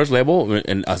in the first level,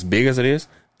 and as big as it is,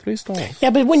 3 stalls. Yeah,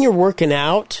 but when you're working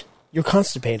out, you're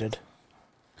constipated.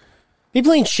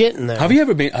 People ain't shit in there. Have you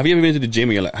ever been to the gym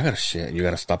and you're like, I gotta shit, and you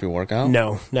gotta stop your workout?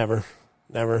 No, never.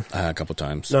 A couple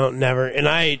times. No, never. And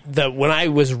when I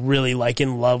was really like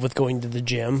in love with going to the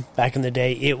gym back in the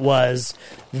day, it was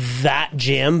that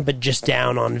gym, but just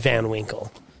down on Van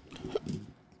Winkle.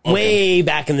 Okay. Way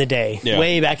back in the day. Yeah.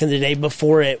 Way back in the day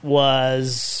before it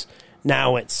was,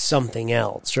 now it's something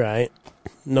else, right?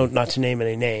 No, not to name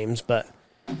any names, but.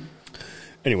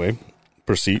 Anyway,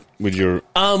 proceed with your.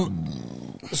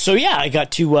 So yeah, I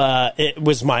got to, it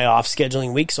was my off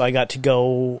scheduling week, so I got to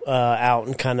go out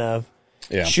and kind of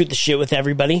shoot the shit with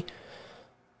everybody.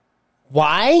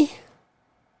 Why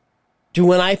do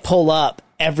when I pull up,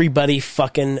 everybody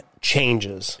fucking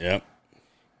changes? Yep.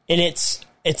 And it's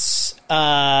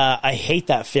I hate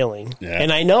that feeling. Yeah.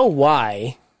 And I know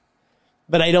why,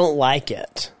 but I don't like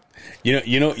it.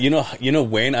 You know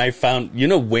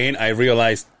when I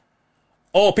realized,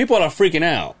 oh, people are freaking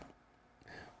out.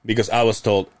 Because I was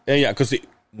told, because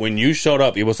when you showed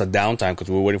up, it was a downtime because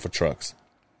we were waiting for trucks.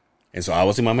 And so I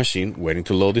was in my machine waiting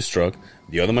to load this truck.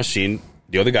 The other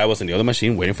guy was in the other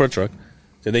machine waiting for a truck.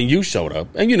 So then you showed up.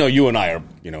 And, you and I are,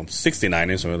 69.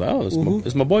 And so we're like, oh, this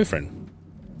is my boyfriend.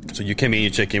 So you came in,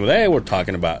 you check in with, hey, we're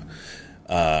talking about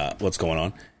what's going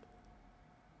on.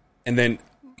 And then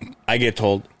I get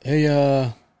told,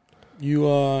 hey, you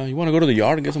want to go to the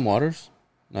yard and get some waters?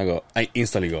 And I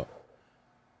instantly go,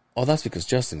 oh, that's because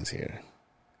Justin's here.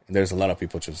 And there's a lot of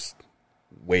people just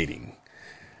waiting.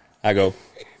 I go,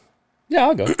 yeah,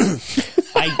 I'll go.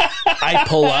 I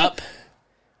pull up.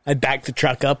 I back the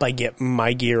truck up. I get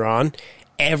my gear on.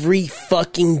 Every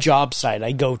fucking job site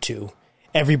I go to,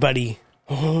 everybody,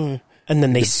 and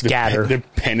then they scatter. Their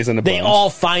pennies on the They all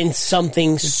find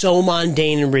something so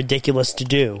mundane and ridiculous to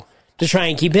do to try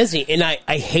and keep busy. And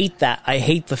I hate that. I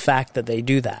hate the fact that they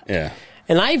do that. Yeah.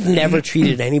 And I've never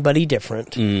treated anybody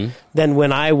different than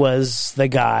when I was the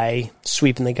guy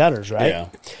sweeping the gutters, right? Yeah.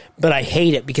 But I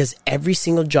hate it because every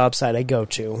single job site I go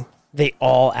to, they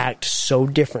all act so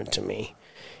different to me.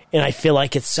 And I feel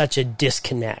like it's such a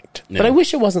disconnect. Yeah. But I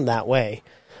wish it wasn't that way.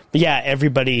 But yeah,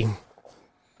 everybody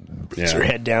puts their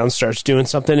head down, starts doing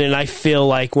something. And I feel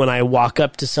like when I walk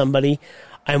up to somebody,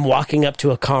 I'm walking up to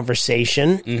a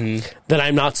conversation that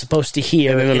I'm not supposed to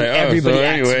hear, and like, everybody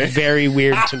acts very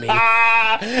weird to me.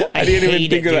 I didn't even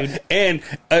think of that. And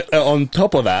on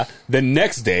top of that, the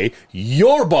next day,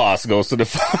 your boss goes to the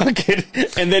fucking,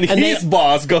 and then his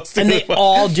boss goes to and the they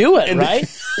all do it, right?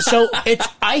 So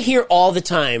I hear all the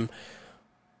time,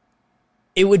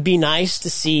 it would be nice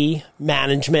to see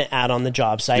management out on the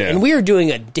job site. And we are doing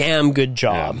a damn good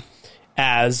job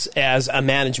as a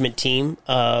management team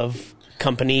of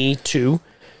company to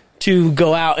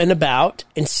go out and about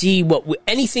and see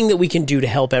anything that we can do to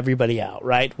help everybody out,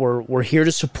 right? We're here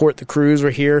to support the crews.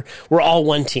 We're all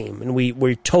one team, and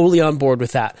we're totally on board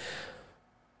with that.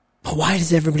 But why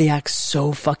does everybody act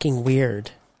so fucking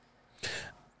weird?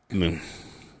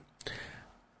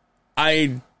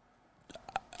 I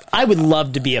would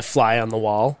love to be a fly on the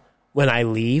wall when I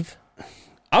leave.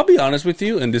 I'll be honest with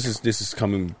you, and this is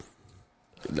coming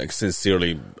like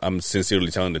sincerely. I'm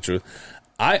sincerely telling the truth.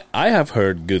 I have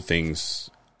heard good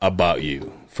things about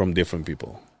you from different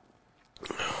people.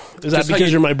 Is that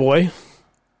because you're my boy?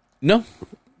 No,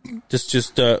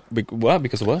 just what?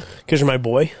 Because of what? Because you're my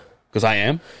boy. Because I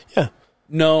am. Yeah.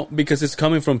 No, because it's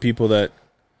coming from people that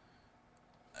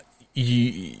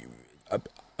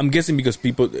I'm guessing because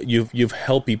you've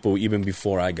helped people even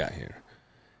before I got here,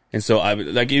 and so I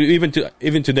like even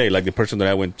today, like the person that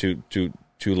I went to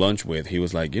lunch with, he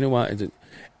was like, you know what?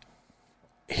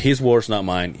 His words, not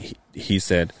mine. He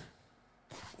said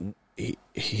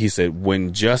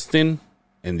when Justin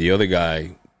and the other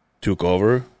guy took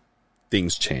over,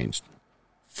 things changed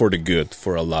for the good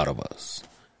for a lot of us.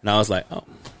 And I was like, oh,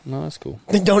 no, that's cool.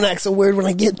 Then don't act so weird when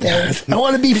I get there. I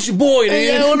want to be your boy,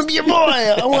 dude. Yeah, I want to be your boy.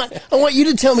 I want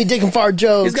you to tell me dick and fart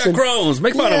jokes. He's got crones.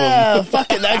 Make fun of him. Yeah, fuck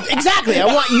it. Exactly. I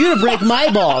want you to break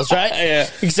my balls, right? Yeah.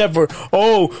 Except for,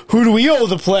 who do we owe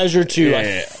the pleasure to? Yeah.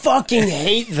 I fucking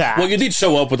hate that. Well, you did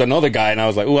show up with another guy, and I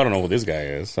was like, I don't know who this guy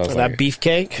is. So I was that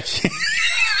beefcake?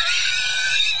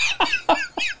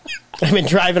 I've been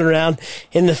driving around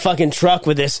in the fucking truck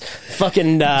with this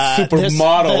fucking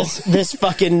supermodel. This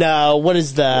fucking what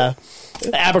is the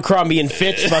Abercrombie and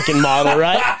Fitch fucking model,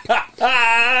 right?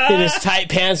 In his tight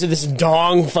pants with this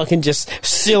dong fucking just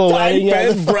silhouetting. Tight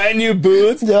pants, brand new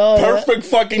boots, perfect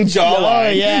fucking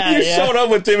jawline. You showed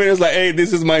up with him and he was like, "Hey,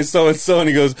 this is my so and so," and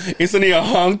he goes, "Isn't he a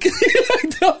hunk?"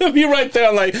 Like, be right there.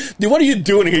 I'm like, dude, what are you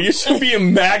doing here? You should be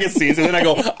in magazines. And then I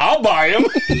go, I'll buy him.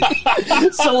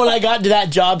 So when I got to that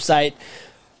job site,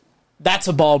 that's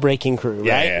a ball breaking crew,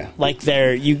 right? Yeah. Like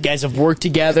you guys have worked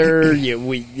together.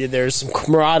 There's some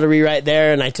camaraderie right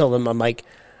there. And I told him, I'm like,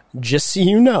 just so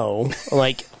you know,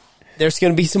 like, there's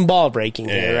going to be some ball breaking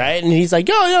here, right? And he's like,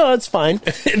 oh, no, it's fine.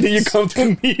 And then you come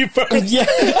to me first. Yeah.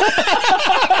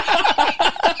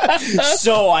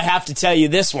 So I have to tell you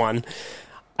this one.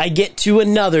 I get to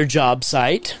another job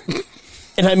site,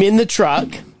 and I'm in the truck.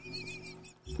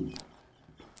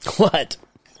 What?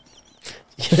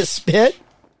 You gonna spit?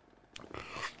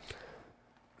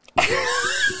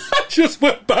 I just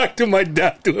went back to my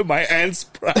dad doing my hand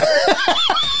spread.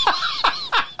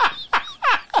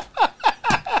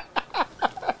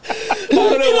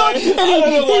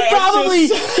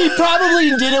 He probably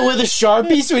did it with a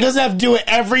Sharpie, so he doesn't have to do it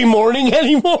every morning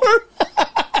anymore.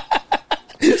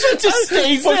 So it just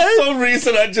stays For there. some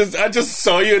reason, I just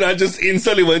saw you, and I just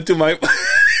instantly went to my.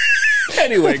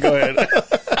 Anyway, go ahead.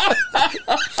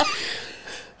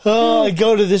 I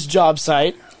go to this job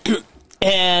site,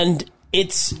 and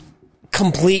it's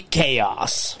complete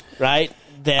chaos, right?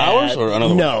 Ours or another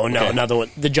one? No, Okay. another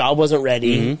one. The job wasn't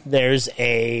ready. There's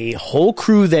a whole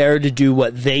crew there to do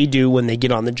what they do when they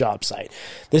get on the job site.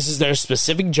 This is their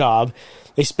specific job.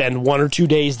 They spend 1 or 2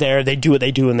 days there. They do what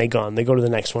they do, and they gone. They go to the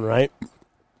next one, right?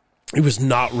 It was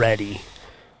not ready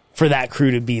for that crew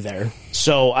to be there.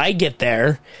 So I get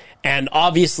there, and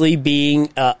obviously being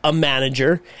a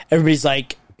manager, everybody's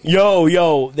like,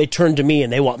 yo, they turn to me,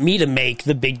 and they want me to make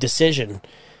the big decision.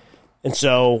 And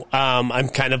so I'm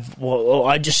kind of,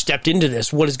 I just stepped into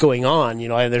this. What is going on? You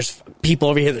know, there's people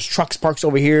over here. There's trucks parked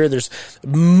over here. There's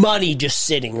money just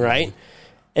sitting, right?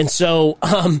 And so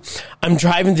I'm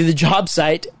driving through the job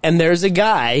site, and there's a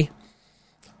guy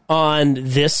on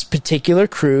this particular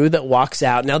crew that walks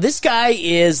out. Now, this guy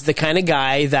is the kind of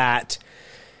guy that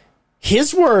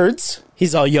his words,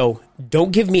 he's all, yo,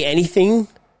 don't give me anything.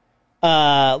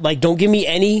 Don't give me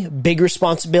any big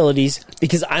responsibilities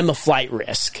because I'm a flight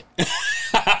risk.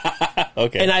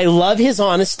 Okay. And I love his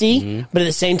honesty, but at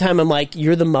the same time, I'm like,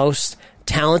 you're the most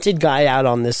talented guy out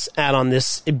on this,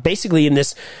 basically in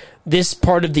this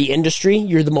part of the industry.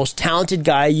 You're the most talented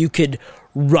guy. You could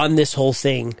run this whole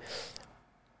thing,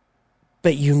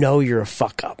 but you're a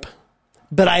fuck up.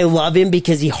 But I love him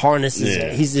because he harnesses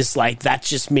it. He's just like, that's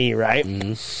just me, right?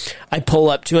 I pull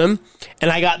up to him,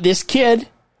 and I got this kid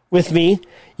with me,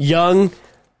 young,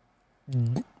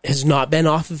 has not been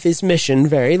off of his mission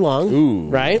very long,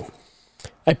 right?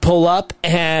 I pull up,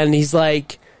 and he's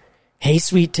like, hey,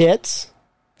 sweet tits,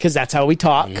 because that's how we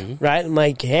talk, right? I'm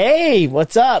like, hey,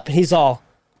 what's up? And he's all,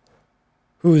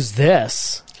 who's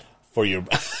this? For your...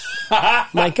 I'm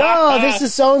like, oh, this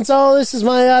is so-and-so, this is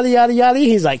my yada, yada, yada.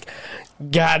 He's like,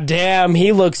 God damn,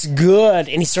 he looks good.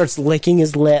 And he starts licking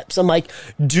his lips. I'm like,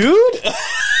 dude...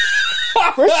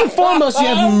 First and foremost, you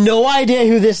have no idea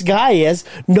who this guy is.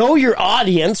 Know your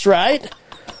audience, right?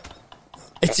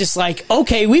 It's just like,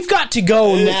 okay, we've got to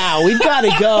go now. We've got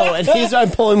to go. And I'm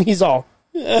pulling, he's all.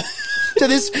 To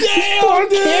this poor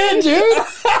kid, dude.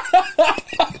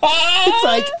 It's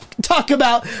like, talk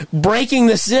about breaking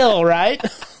the seal, right?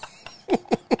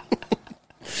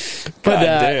 But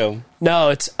damn. no,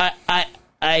 it's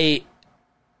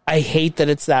I hate that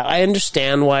it's that. I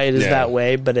understand why it is that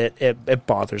way, but it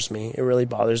bothers me. It really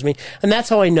bothers me. And that's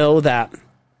how I know that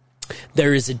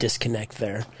there is a disconnect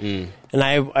there. And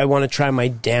I want to try my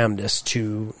damnedest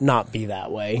to not be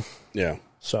that way. Yeah.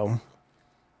 So,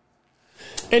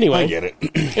 anyway. I get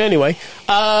it. Anyway,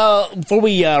 before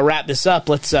we wrap this up,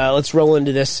 let's roll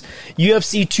into this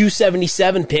UFC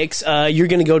 277 picks. You're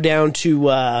going to go down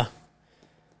to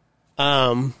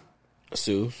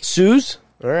Sue's.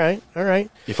 All right.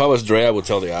 If I was Dre, I would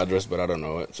tell the address, but I don't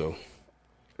know it, so...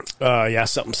 Yeah,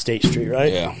 something State Street,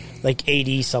 right? Yeah. Like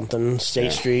 80 something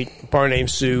State Street. Bar named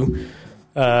Sue.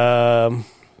 Yeah,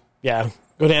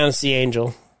 go down and see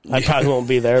Angel. I probably won't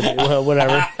be there, but well,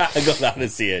 whatever. Go down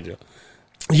and see Angel.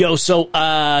 Yo, so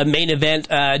main event,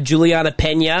 Juliana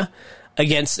Pena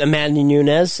against Amanda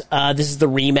Nunes. This is the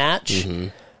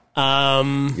rematch.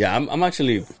 Yeah, I'm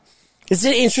actually... It's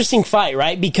an interesting fight,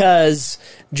 right? Because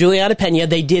Juliana Pena,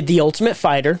 they did The Ultimate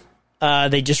Fighter.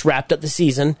 They just wrapped up the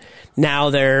season. Now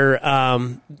they're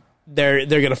going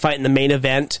to fight in the main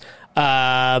event.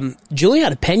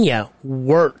 Juliana Pena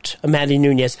worked Amanda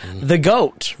Nunes, the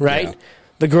GOAT, right? Yeah.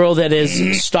 The girl that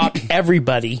has stopped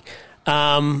everybody.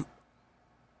 I'm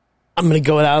going to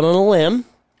go out on a limb.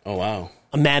 Oh, wow.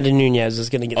 Amanda Nunes is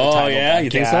going to get the title. Oh, yeah? back. You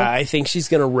think so? I think she's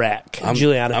going to wreck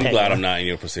Juliana Pena. I'm glad I'm not in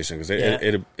your position because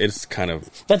it's kind of...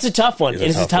 That's a tough one. It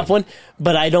is a tough one,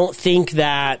 but I don't think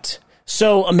that...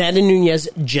 So Amanda Nunes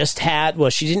just had... Well,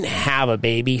 she didn't have a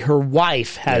baby. Her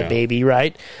wife had a baby,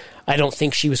 right? I don't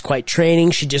think she was quite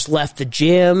training. She just left the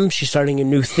gym. She's starting a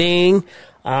new thing.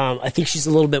 I think she's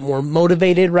a little bit more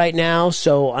motivated right now,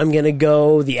 so I'm going to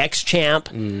go the ex-champ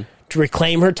to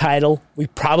reclaim her title. We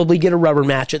probably get a rubber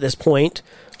match at this point.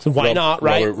 So why not,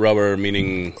 right? Rubber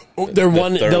meaning they'll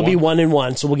be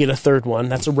 1-1, so we'll get a third one.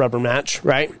 That's a rubber match,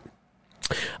 right?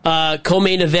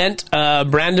 Co-main event,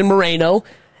 Brandon Moreno,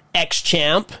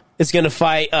 ex-champ, is going to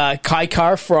fight Kai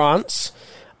Car-France.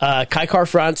 Kai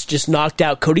Car-France just knocked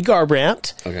out Cody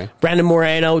Garbrandt. Okay. Brandon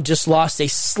Moreno just lost a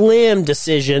slim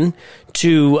decision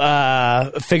to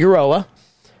Figueroa.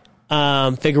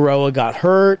 Figueroa got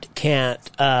hurt, can't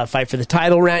fight for the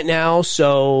title right now,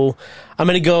 so I'm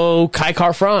going to go Kai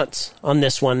Car-France on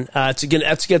this one. It's going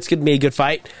to be a good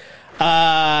fight.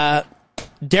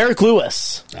 Derek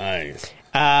Lewis. Nice.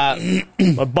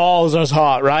 My balls are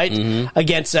hot, right?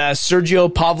 Against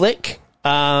Sergio Pavlik.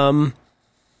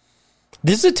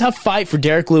 This is a tough fight for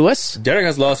Derek Lewis. Derek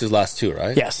has lost his last two,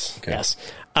 right? Yes. Okay. Yes.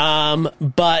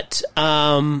 But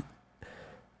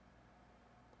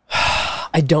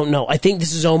I don't know. I think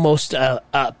this is almost a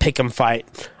pick'em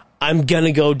fight. I'm going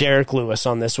to go Derek Lewis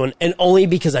on this one, and only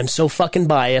because I'm so fucking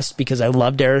biased because I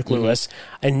love Derek Lewis.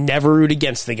 I never root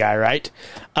against the guy, right?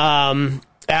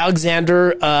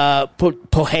 Alexander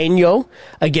Pojeño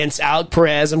against Alex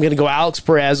Perez. I'm going to go Alex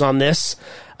Perez on this.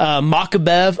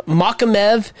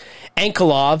 Makamev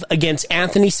Ankalov against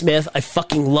Anthony Smith. I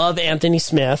fucking love Anthony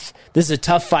Smith. This is a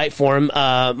tough fight for him.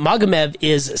 Makamev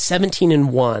is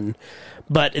 17-1.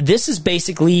 But this is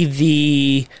basically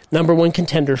the number one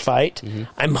contender fight.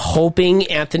 I'm hoping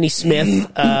Anthony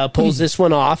Smith pulls this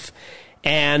one off.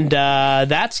 And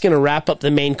that's going to wrap up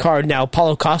the main card. Now,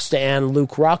 Paulo Costa and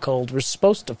Luke Rockhold were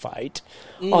supposed to fight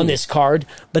on this card,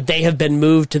 but they have been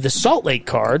moved to the Salt Lake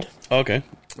card. Okay.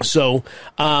 So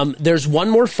there's one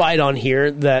more fight on here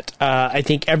that I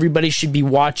think everybody should be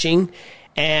watching.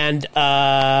 And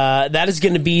that is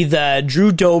going to be the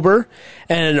Drew Dober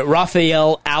and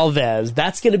Rafael Alves.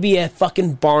 That's going to be a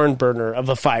fucking barn burner of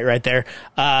a fight right there.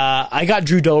 I got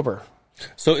Drew Dober.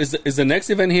 So is the next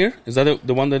event here? Is that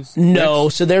the one that's no?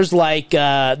 next? So there's like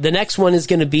the next one is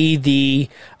going to be the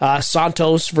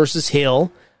Santos versus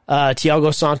Hill,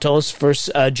 Thiago Santos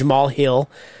versus Jamal Hill.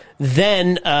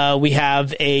 Then we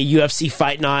have a UFC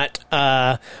Fight Night,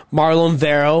 Marlon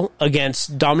Vero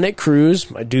against Dominic Cruz,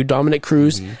 my dude Dominic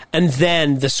Cruz, and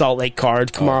then the Salt Lake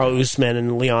card, Kamaru Usman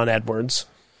and Leon Edwards.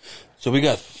 So we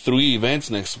got 3 events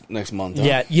next month. Huh?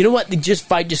 Yeah, you know what? The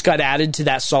fight just got added to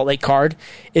that Salt Lake card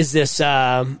is this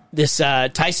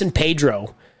Tyson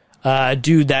Pedro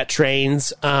dude that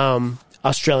trains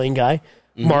Australian guy,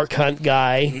 Mark Hunt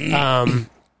guy.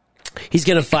 He's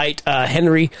going to fight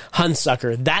Henry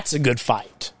Hunsucker. That's a good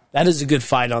fight. That is a good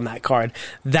fight on that card.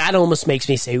 That almost makes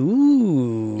me say,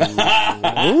 ooh,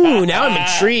 now I'm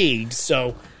intrigued.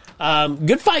 So,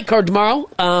 good fight card tomorrow.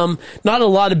 Not a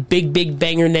lot of big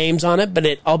banger names on it, but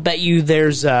I'll bet you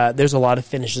there's a lot of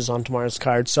finishes on tomorrow's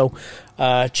card. So,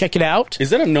 check it out. Is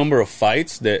there a number of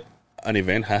fights that an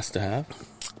event has to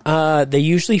have? They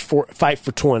usually fight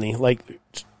for 20. Like,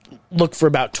 look for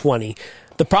about 20.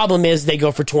 The problem is they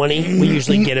go for 20. We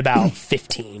usually get about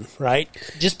 15, right?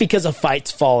 Just because of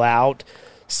fights fall out,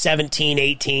 17,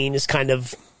 18 is kind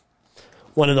of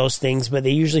one of those things, but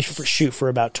they usually shoot for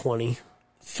about 20.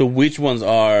 So which ones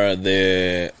are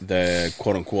the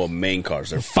quote-unquote main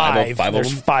cards? There's five of them?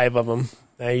 5 of them.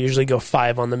 I usually go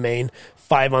 5 on the main,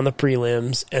 5 on the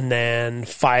prelims, and then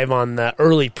 5 on the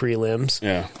early prelims.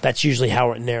 Yeah. That's usually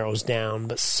how it narrows down.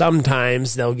 But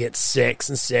sometimes they'll get 6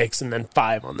 and 6 and then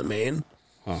 5 on the main.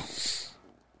 Oh.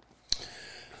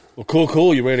 Well,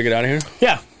 cool. You ready to get out of here?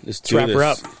 Yeah. Let's wrap her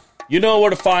up. You know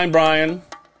where to find Brian.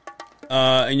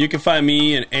 And you can find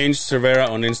me and Angel Cervera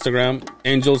on Instagram,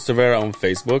 Angel Cervera on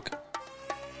Facebook.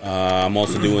 I'm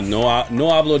also doing No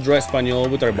Hablo Dre Español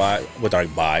with our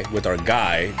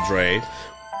guy, Dre.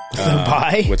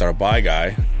 With our bye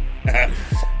guy.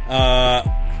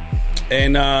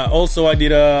 And also I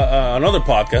did another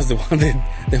podcast, the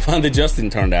one that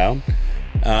Justin turned down.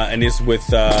 And it's with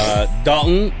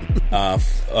Dalton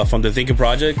from the Thinking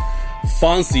Project,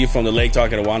 Fonzie from the Lake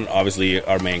Talk at One, obviously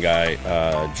our main guy,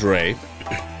 Dre.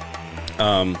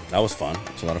 That was fun.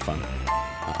 It's a lot of fun.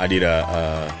 I did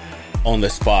a on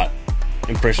the spot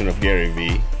impression of Gary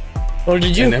V. Oh,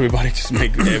 did you? And everybody just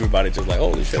like,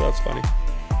 holy shit, that's funny.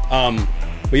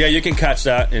 But yeah, you can catch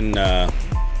that in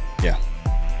yeah.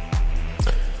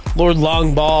 Lord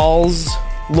Long Balls,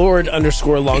 Lord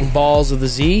 _ Long Balls of the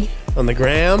Z on the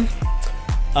gram.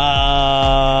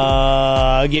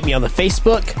 Get me on the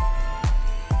Facebook.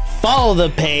 Follow the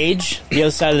page, The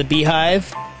Other Side of the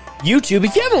Beehive. YouTube,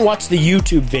 if you haven't watched the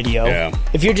YouTube video,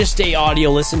 if you're just a audio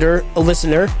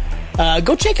listener,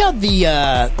 Go check out the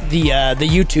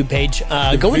YouTube page.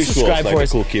 Go and subscribe like for the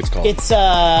us. cool kids call it.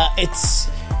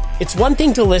 It's one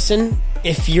thing to listen.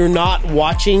 If you're not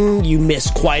watching, you miss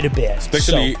quite a bit.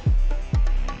 Especially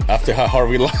after how hard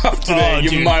we laughed today,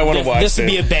 you might want to watch this. This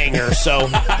would be a banger. So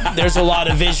there's a lot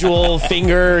of visual,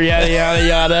 finger, yada, yada,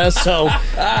 yada. So,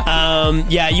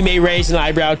 you may raise an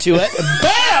eyebrow to it.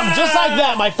 Bam! Just like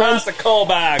that, my friends. That's a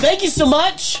callback. Thank you so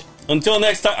much. Until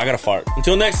next time, I gotta fart.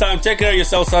 Until next time, take care of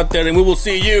yourselves out there, and we will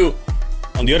see you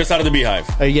on the other side of the beehive.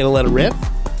 Are you gonna let it rip?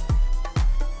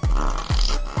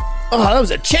 Oh, that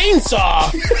was a chainsaw.